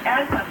doing this?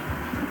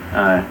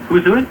 Adbusters.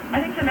 Who's doing it? I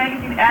think the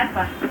magazine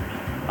Adbusters.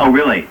 Oh,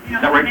 really?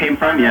 Is that where it came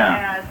from?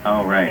 Yeah.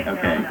 Oh, right.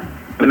 Okay.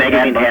 The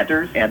magazine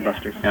Adbusters?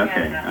 Adbusters.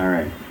 Okay. All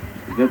right.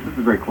 This is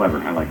very clever.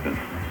 I like this.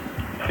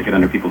 Stick it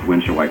under people's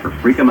windshield wiper.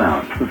 Freak them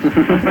out.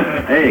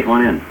 Hey, go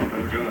on in.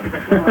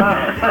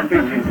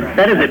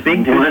 That is a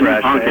big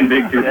toothbrush. Honking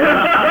big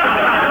toothbrush.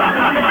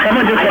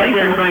 Someone just I think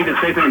they're trying to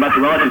say something about the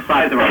relative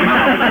size of our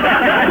mouth.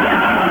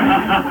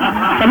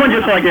 Someone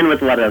just logged in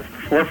with what, a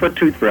 4-foot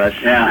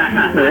toothbrush.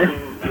 Yeah.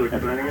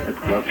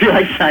 You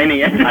like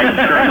shining it?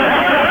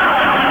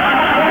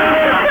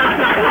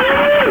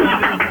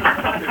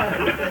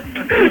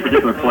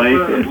 Particular place.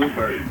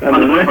 On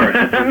the bloopers.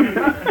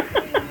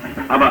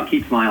 How about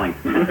keep smiling?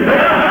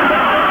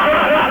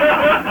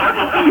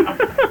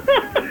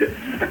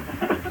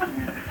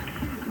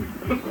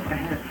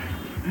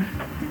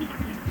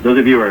 Those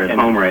of you who are at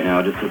home right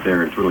now, just sit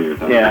there and twiddle your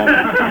thumbs. Yeah.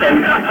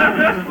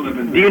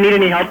 And do you need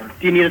any help?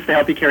 Do you need us to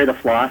help you carry the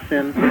floss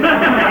in?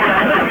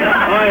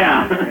 Oh,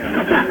 yeah.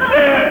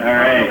 All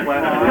right.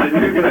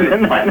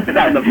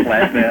 Not the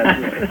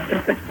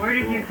flatbed. Where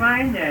did you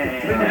find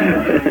that?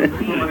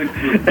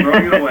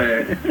 Throwing it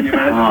away.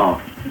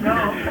 Oh. No.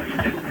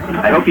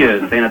 I hope you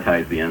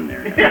sanitize the end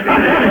there.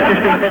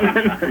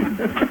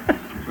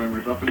 Remember,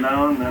 it's up and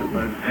down.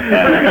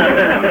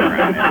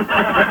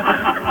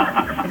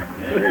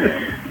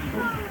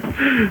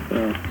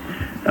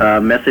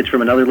 Message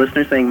from another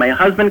listener saying, my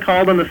husband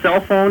called on the cell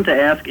phone to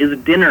ask, is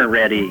dinner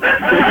ready? He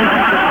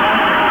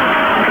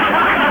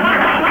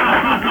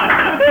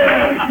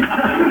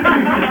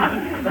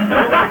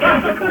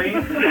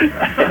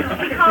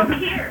called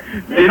here.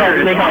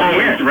 They call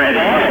here. Ready.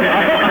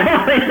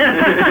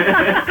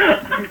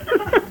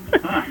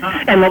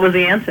 And what was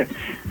the answer?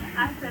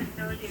 I said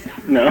no, dear.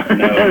 No.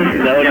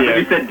 Yeah, but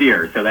you said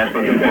deer, so that's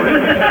what's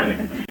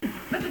important.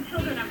 But the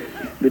children are good.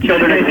 The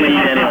children are clean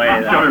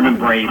anyway. The children have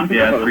embraced,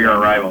 yes, for your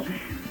arrival.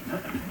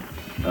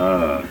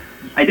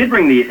 I did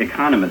bring The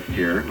Economist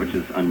here, which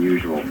is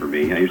unusual for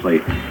me. I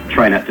usually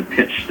try not to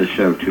pitch the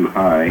show too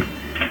high.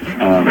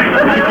 And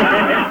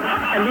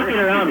looking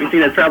around, we see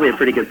that's probably a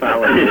pretty good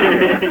policy.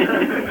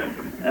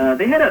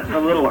 They had a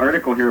little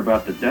article here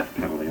about the death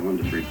penalty. I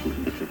wanted to read some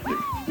statistics. We've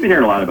been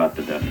hearing a lot about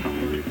the death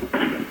penalty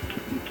recently.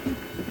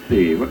 Let's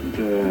see, what...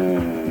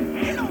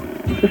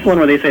 This one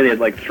where they say they had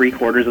like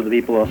 3/4 of the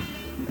people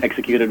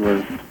executed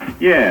were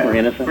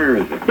innocent. Where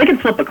is it? They can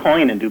flip a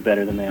coin and do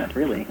better than that,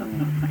 really.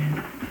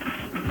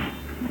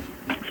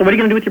 So what are you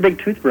going to do with your big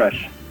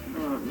toothbrush?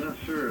 I'm not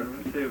sure. I'm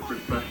going to save it for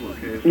special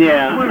occasions.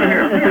 Yeah. Come over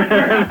here. Go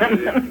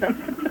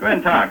ahead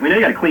and talk. We know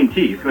you got clean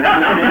teeth. Go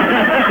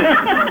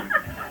ahead.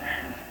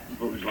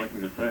 What would you like me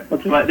to say?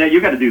 But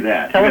you got to do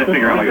that. Tell You us got to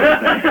figure out what you're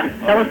going to say.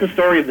 Tell us the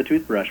story of the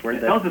toothbrush. Where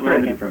did Tell us the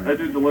story that came from? I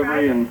did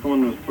delivery and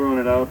someone was throwing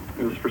it out.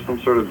 It was for some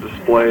sort of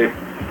display.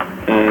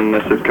 And I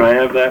said, can I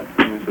have that?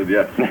 And he said,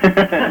 yes. All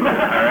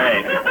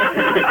right.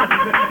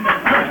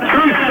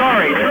 True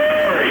story.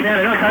 Man, I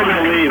know it's hard to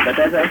believe, but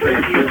that's actually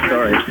a true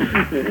story.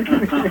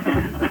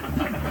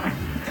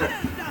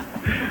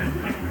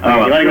 Oh,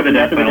 well, you want to go to the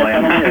death penalty?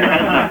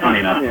 That's not funny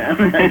enough. Yeah.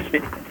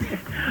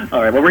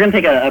 All right, well, we're going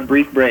to take a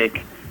brief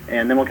break,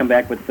 and then we'll come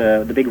back with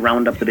the big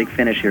roundup, the big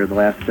finish here, the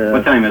last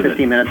What time is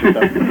 15 minutes or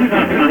so.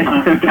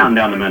 Counting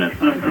down the minutes.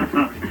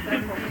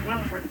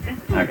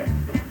 Okay.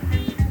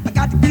 I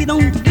got to get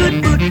on the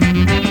good foot.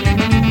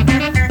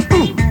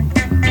 Ooh.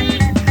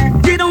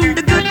 Get on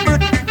the good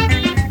foot.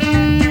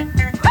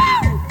 Woo!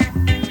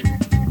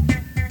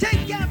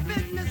 Take care of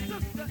business,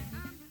 sister.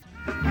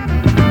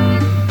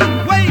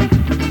 Wait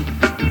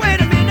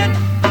a minute.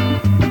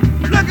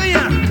 Look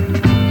here.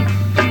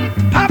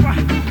 Papa,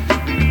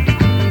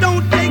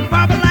 don't take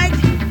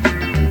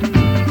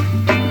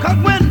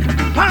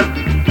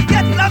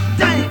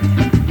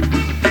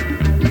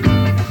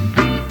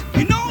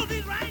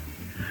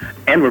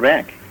we're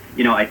back?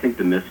 You know, I think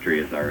the mystery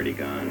is already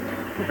gone.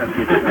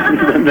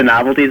 The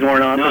novelty's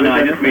worn off? No,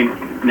 I just mean,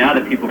 now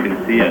that people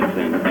can see us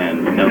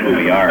and know who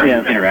we are,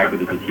 Yeah. interact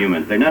with us as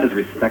humans, they're not as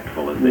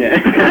respectful as they Yeah.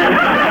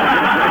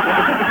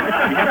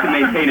 You have to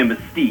maintain a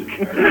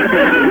mystique.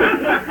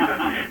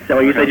 So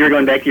you said you were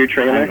going back to your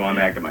trailer? I'm going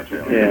back to my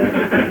trailer.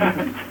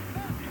 Yeah.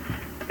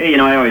 Hey, you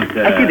know, I always...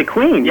 I see the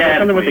Queen. Yeah,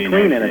 Something with the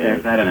Queen in it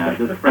there. I don't know.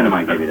 Just a friend of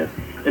mine gave me this.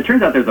 It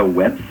turns out there's a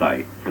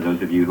website for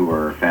those of you who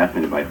are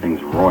fascinated by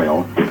things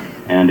royal,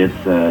 and it's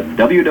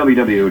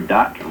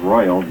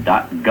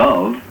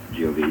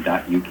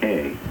www.royal.gov.uk,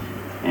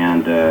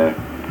 and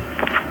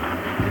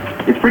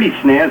it's pretty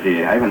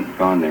snazzy. I haven't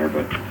gone there,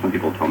 but some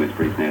people told me it's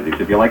pretty snazzy.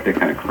 So if you like that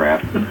kind of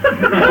crap,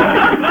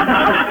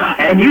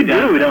 And you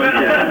do, don't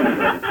you?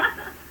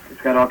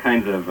 it's got all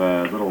kinds of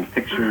little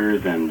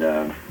pictures and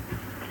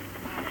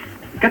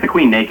it's got the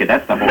Queen naked.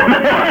 That's the whole.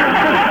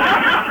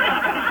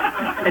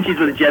 And she's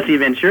with Jesse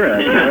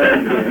Ventura. So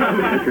that's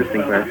the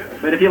interesting part.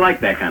 But if you like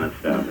that kind of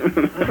stuff,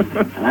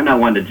 and I'm not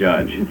one to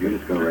judge, you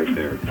just go right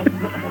there.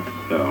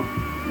 So,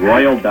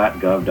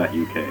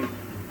 royal.gov.uk.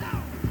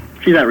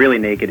 She's not really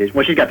naked, is she?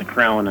 Well, she's got the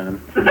crown on.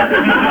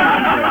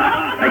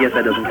 Yeah, I guess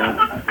that doesn't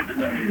count.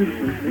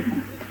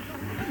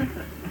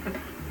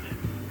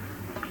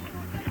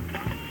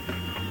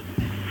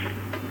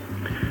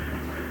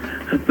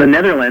 The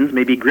Netherlands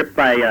may be gripped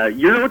by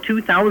Euro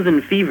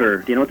 2000 fever.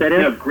 Do you know what that is?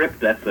 You know, grip,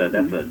 that's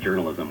a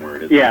journalism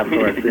word, isn't Yeah, it? of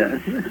course, yeah.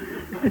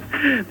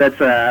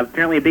 That's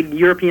apparently a big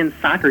European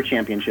soccer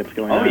championships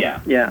going on. Oh, yeah.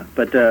 Yeah,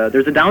 but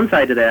there's a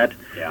downside to that.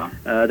 Yeah.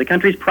 The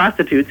country's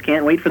prostitutes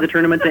can't wait for the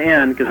tournament to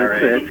end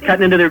because it's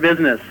cutting into their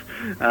business.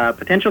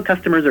 Potential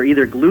customers are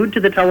either glued to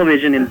the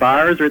television in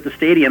bars or at the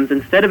stadiums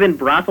instead of in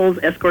brothels,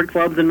 escort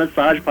clubs, and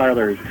massage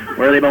parlors,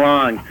 where they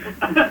belong.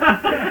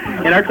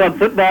 In our club,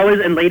 footballers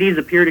and ladies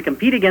appear to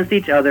compete against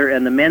each other,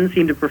 and the men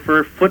seem to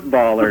prefer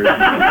footballers.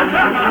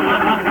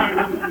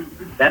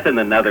 That's in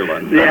the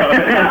Netherlands.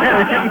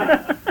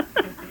 Yeah.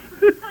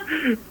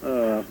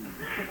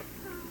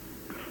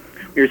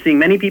 We are seeing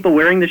many people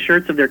wearing the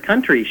shirts of their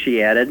country,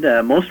 she added.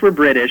 Most were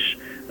British,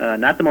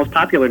 not the most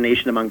popular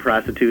nation among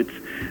prostitutes.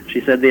 She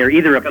said they are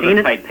either a pain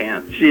in... tight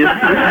pants. We're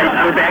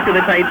back to the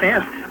tight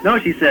pants. No,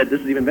 she said, this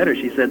is even better.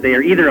 She said they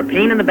are either a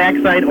pain in the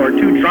backside or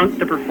too drunk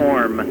to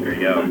perform. There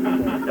you go.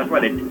 That's why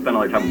they spend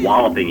all their time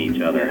walloping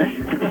each other.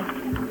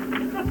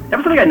 That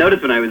was something I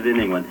noticed when I was in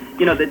England.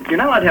 You know, that you're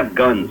not allowed to have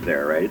guns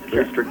there, right? It's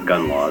very strict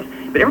gun laws.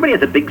 But everybody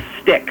has a big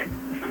stick.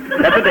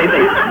 That's what they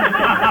say.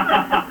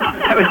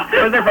 I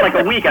was there for like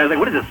a week. I was like,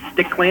 what is this,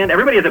 stick land?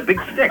 Everybody has a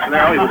big stick, and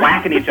they're always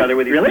whacking each other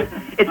with these. Really?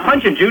 It's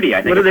Punch and Judy,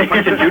 I think. It's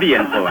Punch and Judy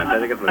influence. I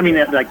think it's I mean,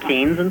 like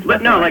canes and stuff?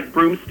 But no, like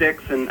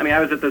broomsticks, and I mean, I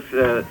was at this...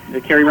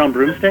 They carry around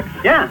broomsticks?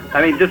 Yeah,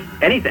 I mean, just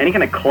any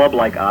kind of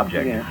club-like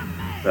object. Yeah.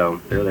 So,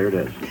 there it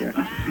is.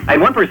 I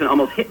had one person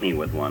almost hit me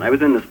with one. I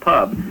was in this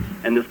pub,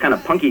 and this kind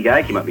of punky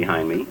guy came up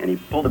behind me, and he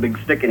pulled a big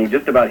stick, and he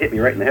just about hit me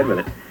right in the head with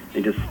it.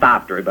 He just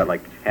stopped right about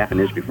like half an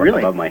inch before Really?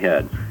 above my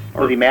head.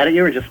 Was he mad at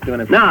you or just doing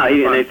it? No,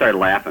 and they started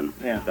laughing.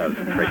 Yeah. That was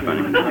pretty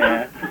funny.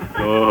 Yeah.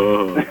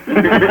 Oh.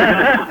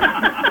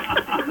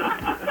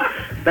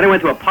 Then I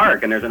went to a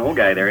park, and there's an old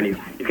guy there, and he's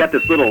got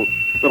this little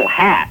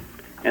hat,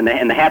 and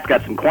the hat's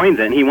got some coins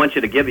in it, and he wants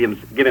you to give him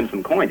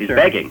some coins. He's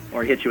begging.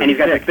 Or hit you with and he's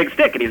got stick. this big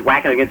stick, and he's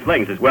whacking against his leg,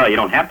 and says, well, you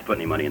don't have to put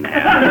any money in the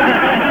hat.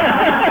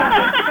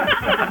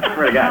 I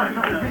swear to God.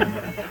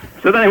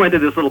 So then I went to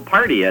this little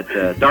party at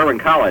Darwin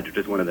College, which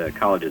is one of the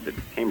colleges at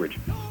Cambridge.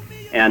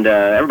 And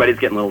everybody's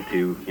getting a little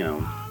too, drinking a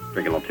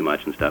little too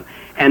much and stuff.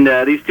 And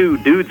these two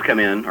dudes come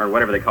in, or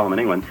whatever they call them in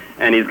England,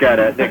 and they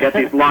got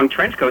these long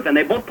trench coats, and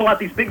they both pull out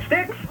these big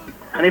sticks,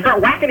 and they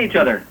start whacking each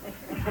other.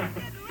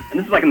 And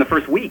this is like in the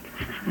first week.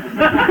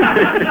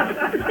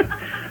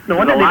 No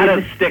wonder There's a lot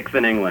of sticks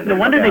in England. No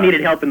wonder they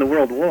needed help in the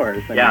World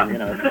Wars. I mean,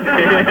 They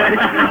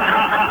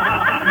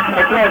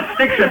throw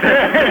sticks at the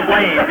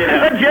flames,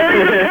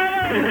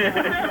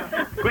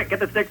 Quick, get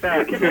the sticks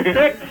out. Get the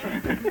sticks.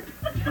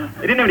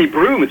 They didn't have any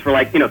brooms for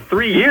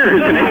 3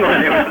 years in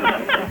England. They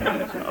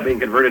were all being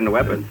converted into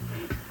weapons.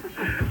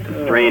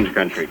 Strange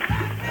country.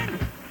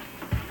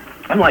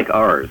 Unlike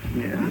ours.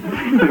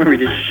 Where we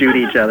just shoot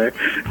each other.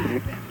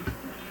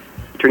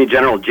 Attorney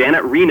General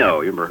Janet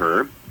Reno, you remember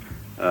her,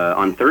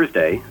 on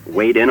Thursday,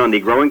 weighed in on the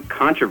growing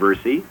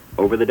controversy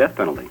over the death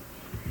penalty.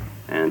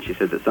 And she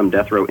says that some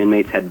death row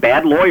inmates had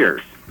bad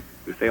lawyers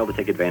who failed to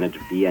take advantage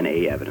of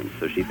DNA evidence.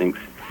 So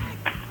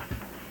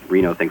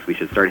Reno thinks we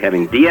should start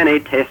having DNA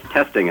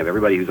testing of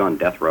everybody who's on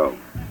death row.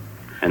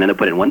 And then they'll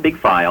put it in one big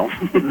file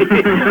and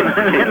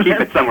keep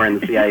it somewhere in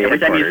the CIA Every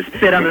time you headquarters.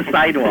 spit on the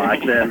sidewalk,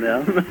 then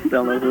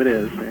they'll know who it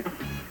is.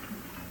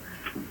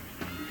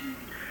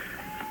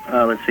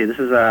 Let's see, this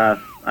is out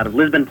of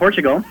Lisbon,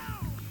 Portugal.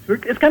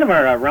 It's kind of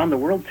our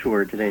around-the-world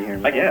tour today here.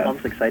 I guess. All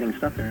this exciting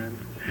stuff here.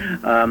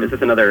 Is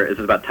this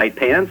about tight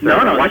pants or no,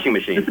 a washing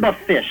machine? This is about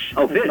fish.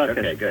 Oh, This is fish. about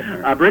Okay, good. All A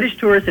right. British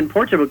tourist in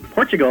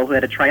Portugal who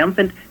had a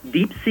triumphant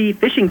deep-sea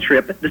fishing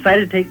trip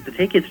decided to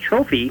take his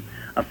trophy,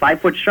 a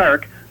 5-foot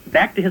shark,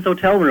 back to his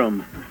hotel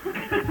room.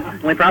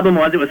 Only problem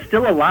was it was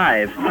still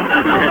alive.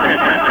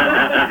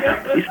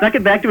 He snuck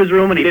it back to his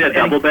room and he did a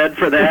double bed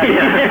for that.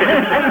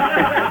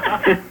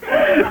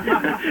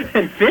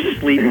 And fish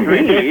sleep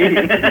free.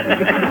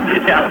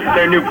 Yeah,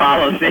 their new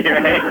policy,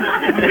 right?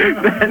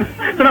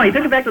 So no, he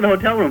took it back to the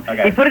hotel room.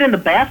 Okay. He put it in the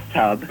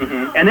bathtub,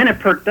 and then it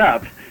perked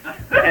up.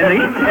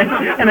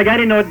 And the guy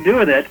didn't know what to do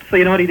with it. So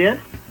you know what he did?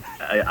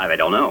 I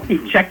don't know.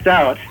 He checked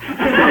out.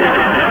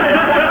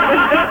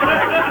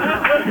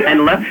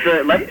 And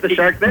left the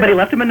shark there. But he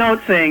left him a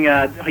note saying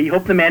he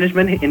hoped the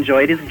management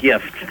enjoyed his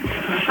gift.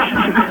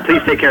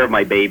 Please take care of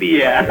my baby.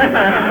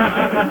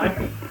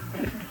 Yeah.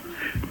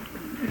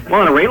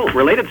 Well, in a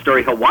related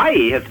story,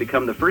 Hawaii has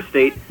become the first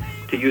state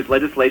to use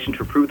legislation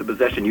to approve the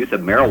possession and use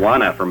of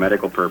marijuana for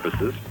medical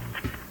purposes.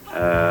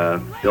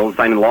 Bill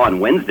signed into law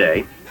on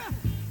Wednesday,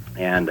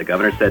 and the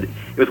governor said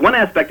it was one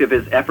aspect of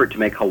his effort to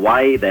make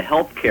Hawaii the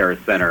healthcare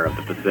center of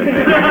the Pacific.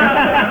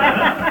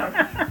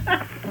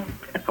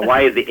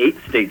 Hawaii is the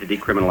 8th state to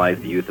decriminalize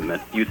the use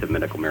of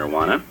medical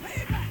marijuana,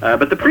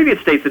 but the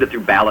previous states did it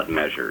through ballot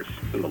measures.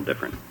 It's a little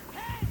different.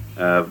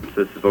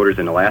 This is voters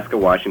in Alaska,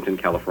 Washington,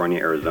 California,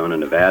 Arizona,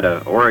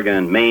 Nevada,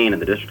 Oregon, Maine,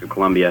 and the District of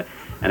Columbia.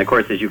 And of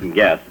course, as you can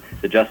guess,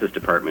 the Justice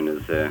Department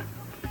is,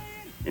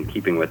 in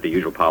keeping with the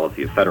usual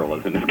policy of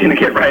federalism, is going to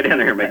get right in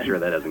there and make sure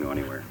that doesn't go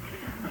anywhere.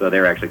 So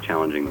they're actually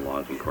challenging the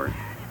laws in court.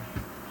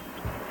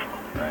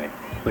 Right.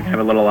 So we can have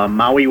a little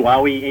Maui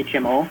Wowie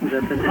HMO. Is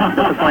that the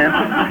plan?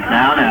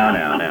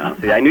 No.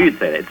 See, I knew you'd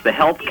say that. It's the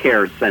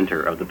healthcare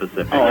center of the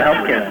Pacific. Oh,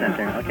 healthcare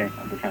center. Okay.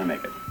 We're trying to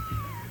make it.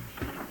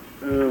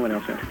 What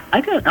else?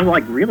 I'm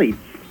like really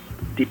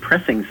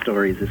depressing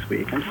stories this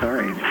week. I'm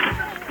sorry.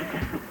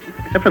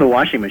 Except for the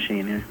washing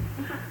machine here.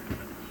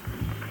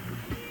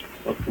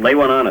 Well, lay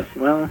one on us.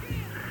 Well,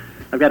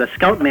 I've got a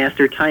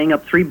scoutmaster tying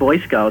up 3 Boy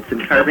Scouts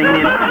and carving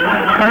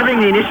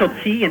the initial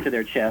T into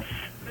their chests.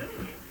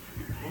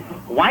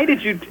 Why did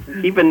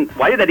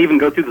that even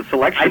go through the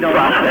selection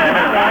process?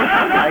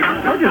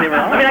 I told you they were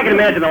all. I mean, I can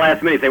imagine the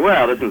last minute say,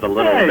 well, this one's a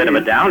little bit of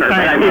a downer.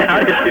 But I mean, how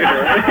did you?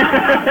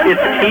 Is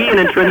T an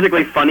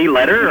intrinsically funny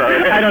letter? Or?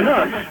 I don't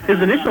know. His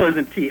initial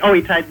isn't T. Oh,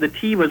 he typed the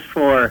T was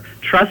for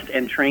trust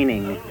and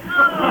training.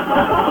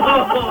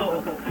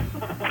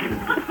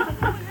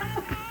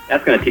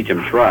 That's going to teach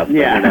him trust.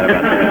 Yeah.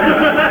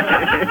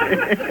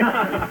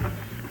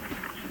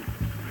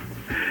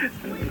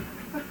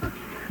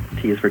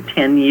 T is for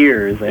 10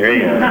 years. There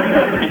you go.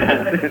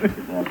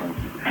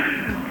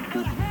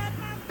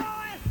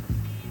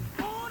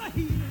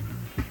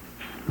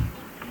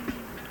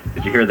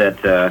 Did you hear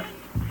that?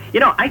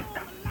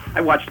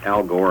 I watched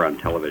Al Gore on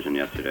television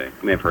yesterday. You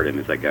may have heard him.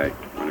 He's that guy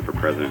running for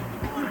president.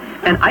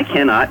 And I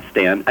cannot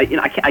stand. I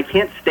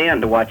can't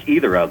stand to watch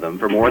either of them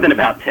for more than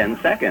about 10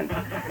 seconds.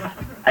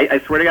 I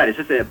swear to God, it's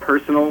just a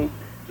personal.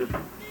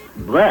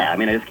 Bleh. I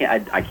mean,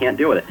 I can't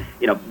deal with it.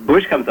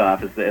 Bush comes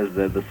off as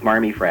the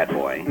smarmy frat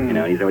boy. And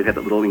he's always got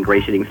that little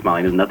ingratiating smile.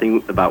 He knows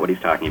nothing about what he's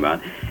talking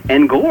about.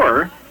 And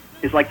Gore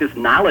is like this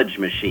knowledge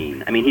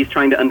machine. I mean, he's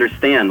trying to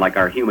understand like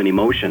our human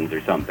emotions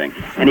or something.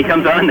 And he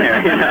comes on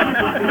there.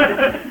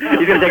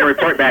 He's going to take a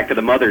report back to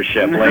the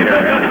mothership later.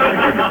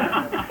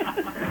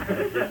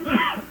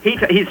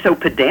 He's so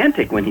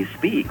pedantic when he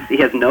speaks. He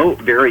has no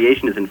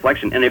variation in his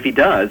inflection, and if he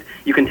does,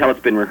 you can tell it's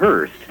been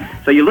rehearsed.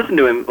 So you listen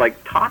to him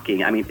like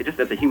talking. I mean, just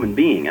as a human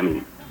being. I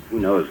mean, who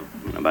knows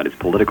about his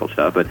political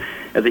stuff, but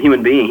as a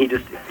human being, he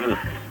just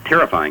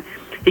terrifying.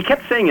 He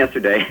kept saying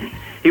yesterday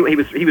he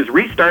was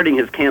restarting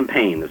his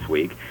campaign this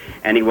week,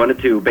 and he wanted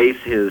to base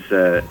his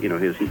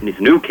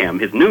new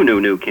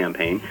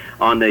campaign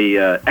on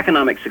the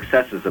economic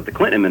successes of the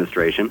Clinton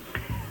administration.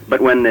 But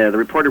when the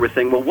reporter was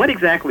saying, well, what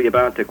exactly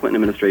about the Clinton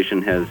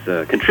administration has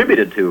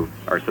contributed to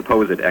our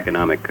supposed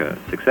economic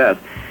success,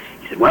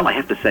 he said, well, I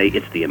have to say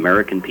it's the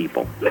American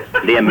people.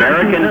 The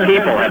American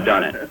people have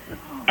done it.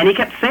 And he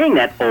kept saying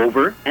that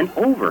over and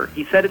over.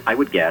 He said it, I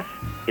would guess,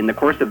 in the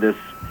course of this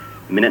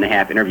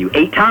minute-and-a-half interview,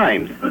 8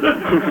 times.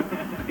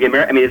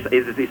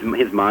 It's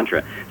his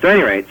mantra. So at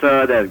any rate,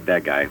 so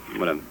that guy,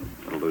 what a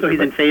loser. So he's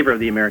in favor of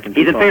the American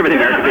people. He's in favor of the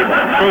American people.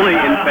 Fully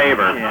in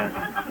favor. Yeah.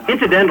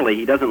 Incidentally,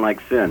 he doesn't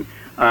like sin.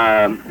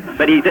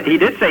 But he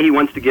did say he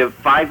wants to give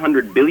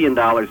 $500 billion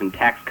in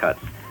tax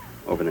cuts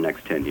over the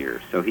next 10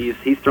 years. So he's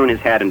thrown his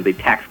hat into the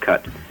tax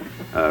cut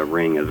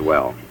ring as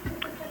well.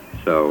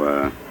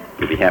 So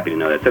you'll be happy to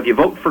know that. So if you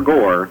vote for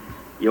Gore,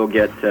 you'll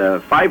get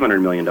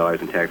 $500 million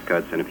in tax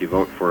cuts, and if you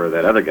vote for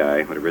that other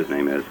guy, whatever his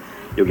name is,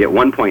 you'll get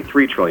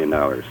 $1.3 trillion,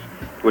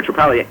 which will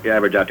probably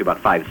average out to about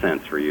 5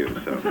 cents for you.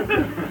 So.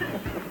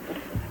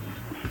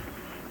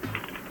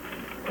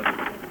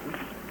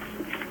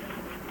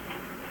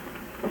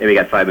 Yeah, we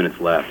got 5 minutes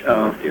left.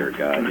 Oh, dear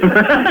God.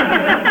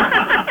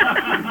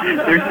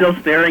 They're still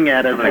staring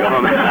at us. I'm going to go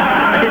home.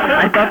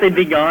 I thought they'd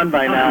be gone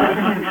by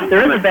now.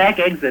 There is a back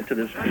exit to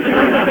this.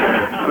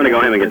 I'm going to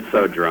go home and get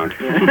so drunk.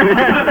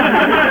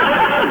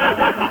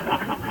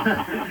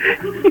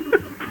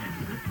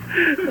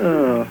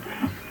 Oh.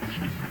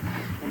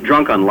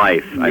 Drunk on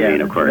life, I Yeah,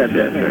 mean, of course. that's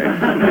Yes, right.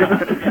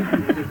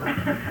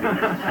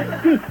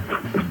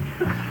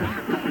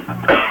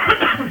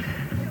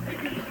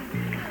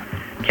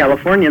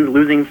 Californians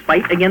losing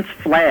fight against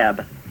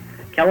flab.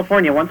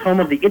 California, once home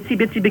of the itsy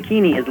bitsy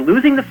bikini, is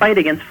losing the fight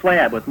against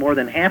flab, with more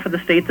than half of the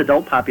state's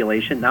adult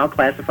population now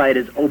classified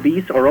as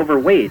obese or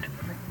overweight.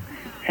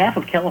 Half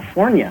of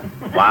California.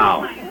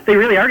 Wow. They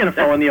really are going to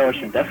fall in the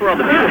ocean. That's where all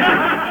the beautiful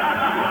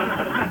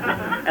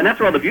and that's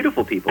where all the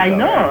beautiful people go. I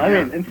know.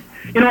 I mean,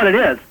 you know what it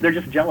is? They're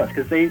just jealous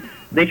because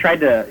they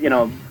tried to,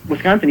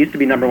 Wisconsin used to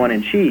be #1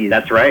 in cheese.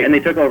 That's right. And they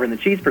took over in the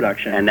cheese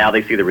production. And now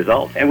they see the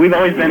results. And we've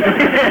always been...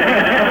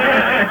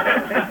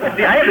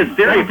 See, I have this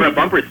theory for a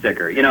bumper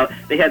sticker.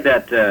 They had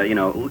that,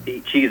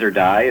 eat cheese or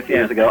die a few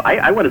years ago.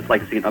 I would have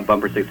liked to see a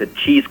bumper sticker that said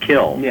cheese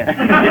kill. Yeah.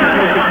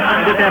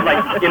 Just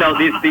have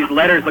these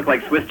letters look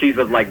like Swiss cheese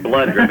with like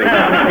blood dripping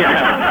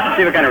out.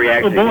 See what kind of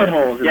reaction. Little bullet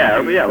holes.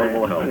 Little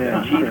bullet holes.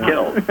 Yeah. Cheese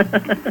kill.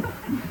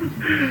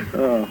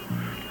 Oh.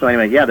 So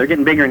anyway, yeah, they're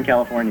getting bigger in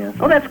California.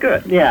 Oh, that's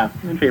good. Yeah,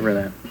 I'm in favor of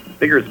that.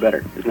 Bigger is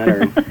better, isn't that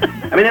our...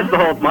 I mean, that's the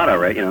whole motto,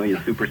 right? You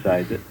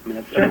supersize it. I mean,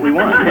 that's what we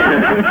want.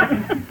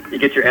 You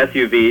get your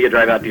SUV, you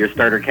drive out to your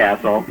starter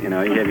castle, you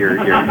have your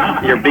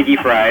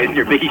biggie fries,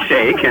 your biggie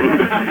shake, and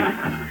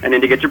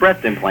then you get your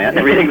breast implant, and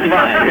everything's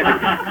fine.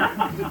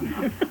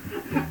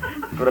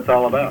 That's what it's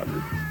all about.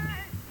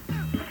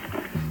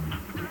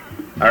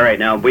 All right,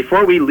 now,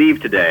 before we leave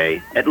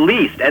today, at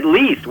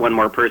least one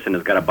more person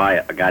has got to buy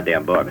a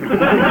goddamn book. I'm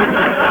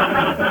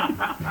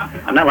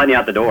not letting you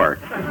out the door.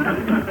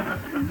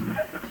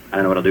 I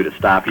don't know what I'll do to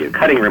stop you.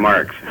 Cutting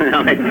remarks.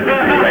 Anybody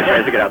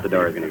tries to get out the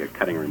door is going to get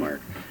cutting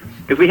remarks.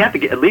 Because we have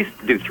to at least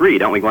do 3,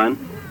 don't we, Glenn?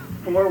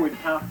 Or we'd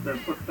have the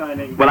book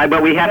signing. Well,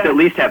 but we have to at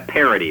least have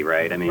parity,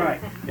 right? I mean, right.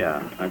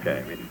 Yeah,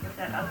 okay.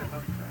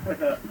 With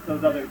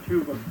those other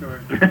 2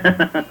 bookstores.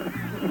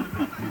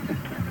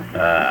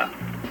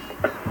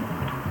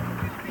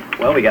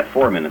 Well, we got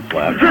 4 minutes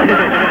left.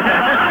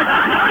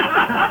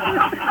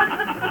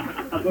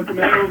 Book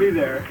man will be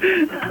there.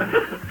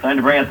 Time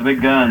to bring out the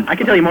big guns. I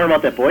can tell you more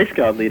about that Boy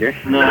Scout leader.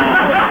 No.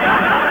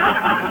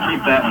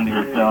 Keep that one to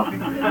yourself.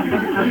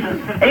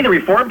 Hey, the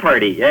Reform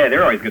Party. Yeah,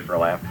 they're always good for a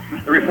laugh.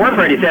 The Reform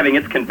Party is having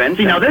its convention.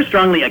 See, now they're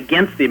strongly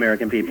against the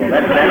American people.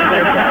 That's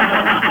their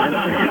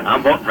problem.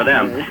 I'm voting for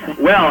them.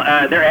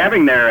 Well, they're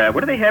having their, what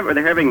do they have?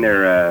 They're having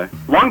their,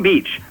 Long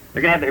Beach.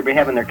 They're be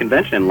having their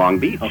convention in Long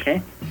Beach.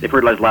 Okay. They've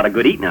heard there's a lot of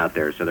good eating out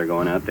there, so they're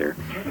going out there.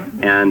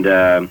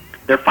 And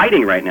they're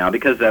fighting right now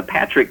because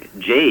Patrick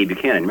J.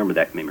 Buchanan, remember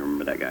that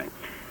guy?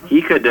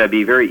 He could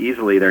be very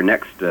easily their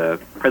next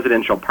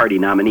presidential party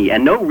nominee.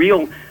 And no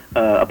real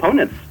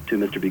opponents to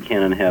Mr.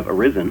 Buchanan have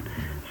arisen.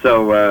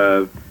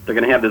 So they're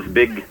going to have this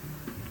big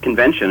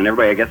convention, and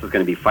everybody, I guess, is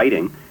going to be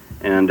fighting.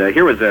 And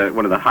here was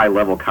one of the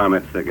high-level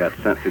comments that got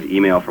sent through the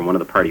email from one of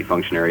the party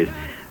functionaries.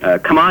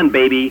 Come on,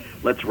 baby,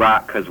 let's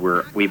rock, because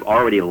we've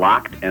already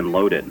locked and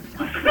loaded.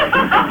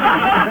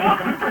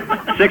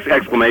 6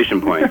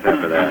 exclamation points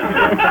after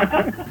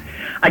that.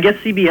 I guess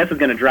CBS is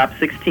going to drop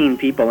 16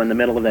 people in the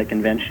middle of that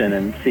convention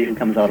and see who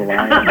comes out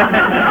alive.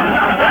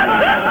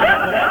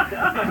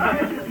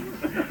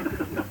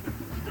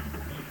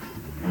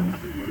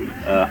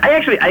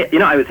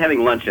 I was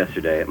having lunch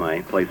yesterday at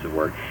my place of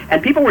work,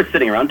 and people were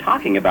sitting around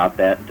talking about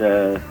that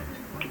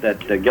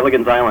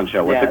Gilligan's Island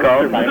show. What's it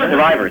called?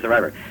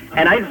 Survivor.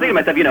 And I was thinking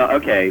to myself,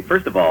 okay,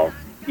 first of all,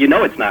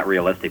 it's not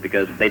realistic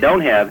because they don't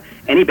have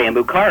any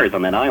bamboo cars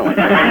on that island.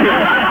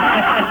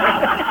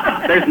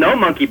 There's no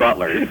monkey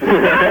butlers.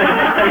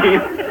 I mean,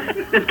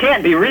 this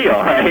can't be real,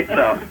 right?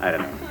 So, I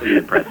don't know. It didn't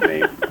impress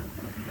me.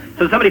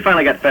 So somebody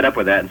finally got fed up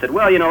with that and said,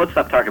 well, let's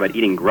stop talking about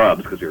eating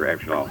grubs because we were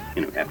after all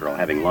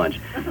having lunch.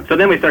 So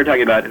then we started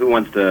talking about who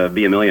wants to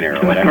be a millionaire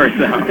or whatever.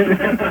 So.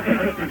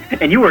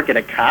 And you work at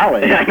a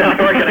college. I know, I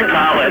work at a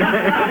college.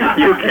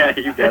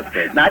 You guessed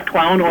it. Not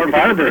clown or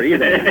barber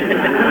either.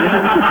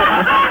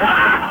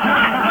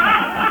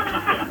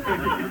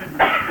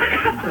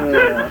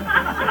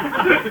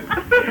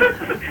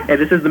 Hey,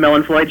 this is the Mel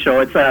and Floyd Show.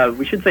 It's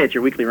we should say it's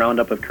your weekly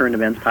roundup of current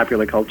events,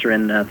 popular culture,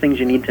 and things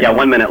you need to know. Yeah,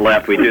 1 minute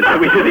left. We do the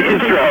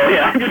intro.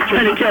 Yeah, I'm just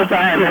trying to kill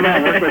time. Come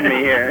on, work with me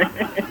here.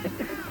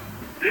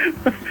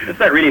 Let's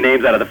start reading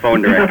names out of the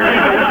phone directory.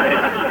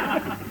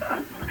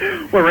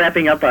 We're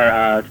wrapping up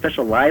our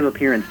special live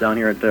appearance down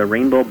here at the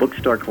Rainbow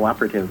Bookstore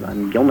Cooperative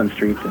on Gilman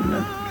Street.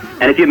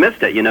 And if you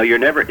missed it, you're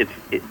never going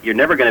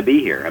to be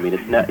here. I mean,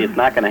 it's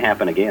not going to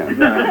happen again.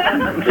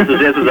 No. This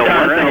is a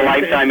once in a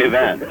lifetime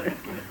event,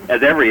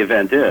 as every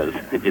event is,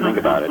 if you think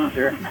about it.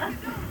 Sure.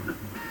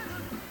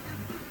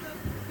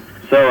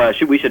 So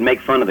we should make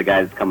fun of the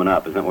guy that's coming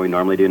up. Isn't that what we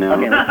normally do now?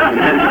 Okay.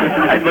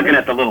 I was looking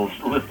at the little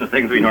list of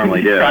things we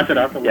normally do. Cross it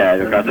off the list.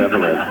 Yeah, cross it off the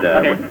list.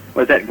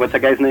 Okay. What's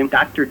that guy's name?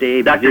 Dr.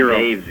 Dave Dr. Zero.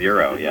 Dave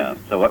Zero, yeah.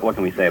 So what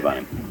can we say about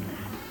him?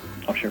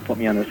 Oh, sure, put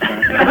me on this spot.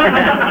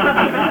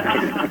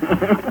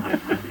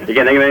 You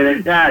can't think of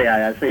anything? Yeah.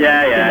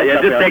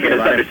 Yeah. Just take it as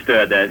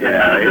understood that, he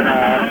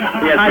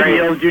has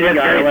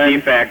very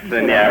defects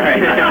and,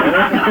 right.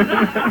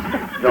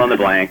 Fill in the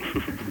blank.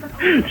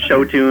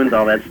 Show tunes,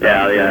 all that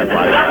stuff. Yeah.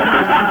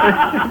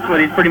 That's what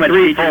he's pretty much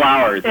 3 full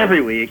hours.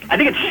 every week. I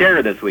think it's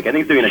Cher this week. I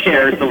think he's doing a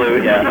Cher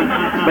salute,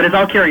 yeah. But it's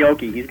all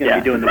karaoke. He's going to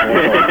be doing the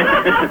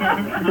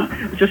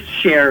vocal. Just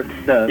share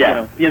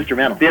the, the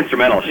instrumental. The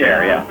instrumental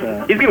Cher, yeah.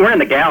 He's going to be wearing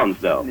the gowns,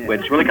 though,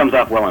 which really comes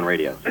off well on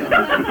radio. So.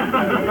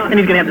 And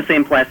he's going to have the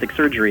same plastic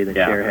surgery that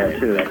Cher had,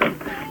 too.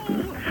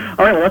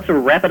 All right, well, let's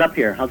wrap it up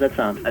here. How's that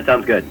sound? That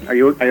sounds good. Are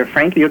you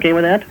Frank, are you okay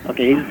with that?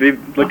 Okay, he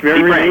looked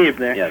very relieved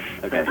there. Yes,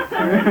 okay.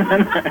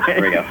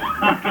 There we go.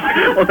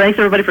 Well, thanks,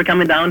 everybody, for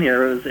coming down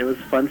here. It was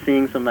fun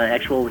seeing some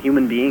actual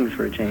human beings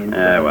for a change.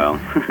 Well.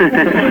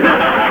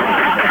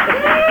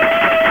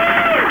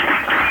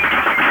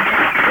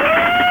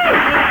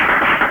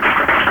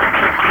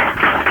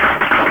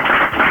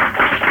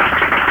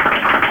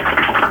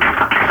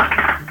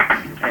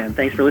 And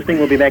thanks for listening.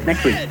 We'll be back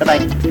next week. Bye-bye.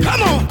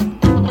 Come on,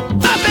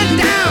 up and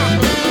down,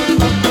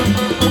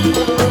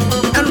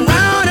 and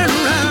round and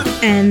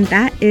round. And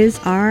that is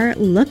our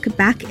look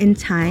back in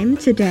time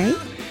today.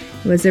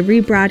 It was a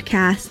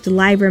rebroadcast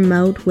live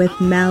remote with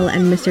Mel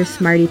and Mr.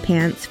 Smarty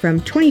Pants from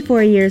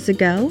 24 years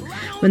ago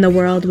when the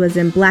world was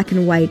in black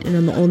and white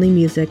and the only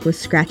music was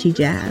scratchy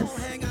jazz.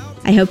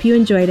 I hope you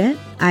enjoyed it.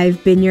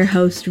 I've been your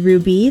host,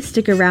 Ruby.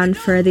 Stick around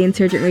for the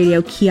Insurgent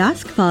Radio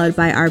kiosk, followed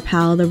by our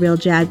pal, The Real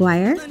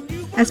Jaguar.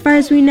 As far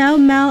as we know,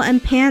 Mel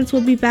and Pants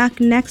will be back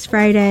next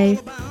Friday.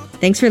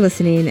 Thanks for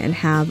listening and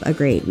have a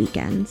great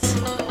weekend.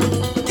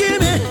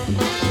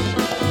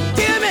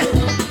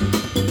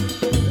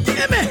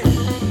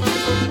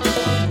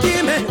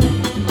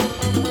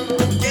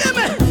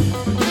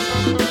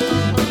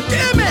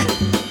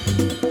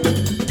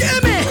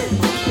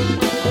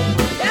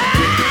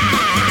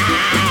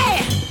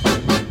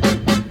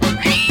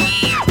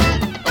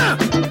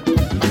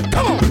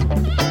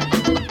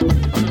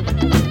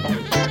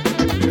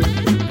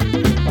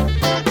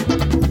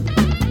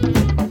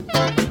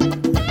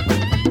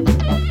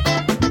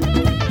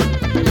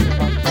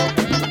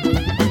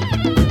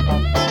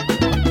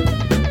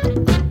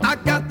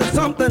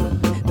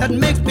 That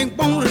makes me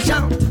want to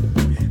shout.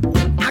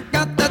 I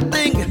got that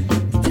thing that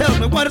tells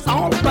me what it's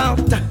all about.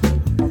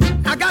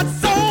 I got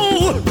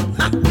soul,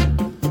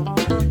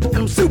 and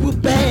I'm super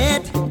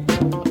bad.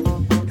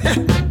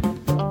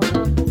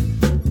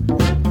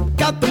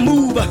 Got the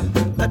move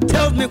that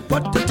tells me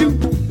what to do.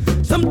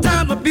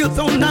 Sometimes I feel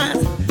so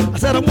nice, I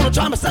said I want to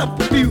try myself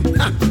a few.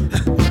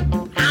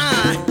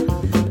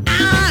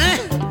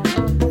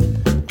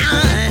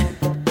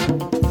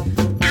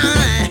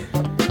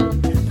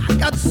 I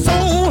got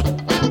soul,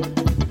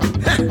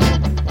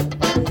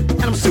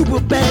 and I'm super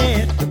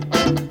bad.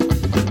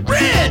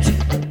 Red,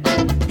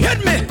 hit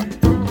me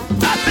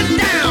up and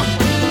down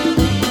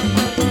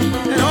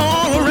and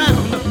all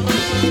around.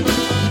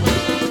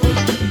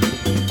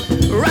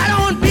 Right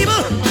on,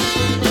 people.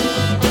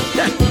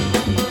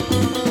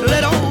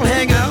 Let all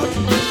hang out.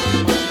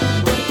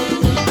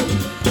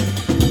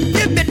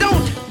 If you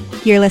don't,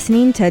 You're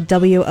listening to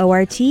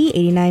WORT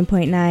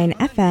 89.9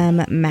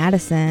 FM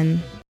Madison.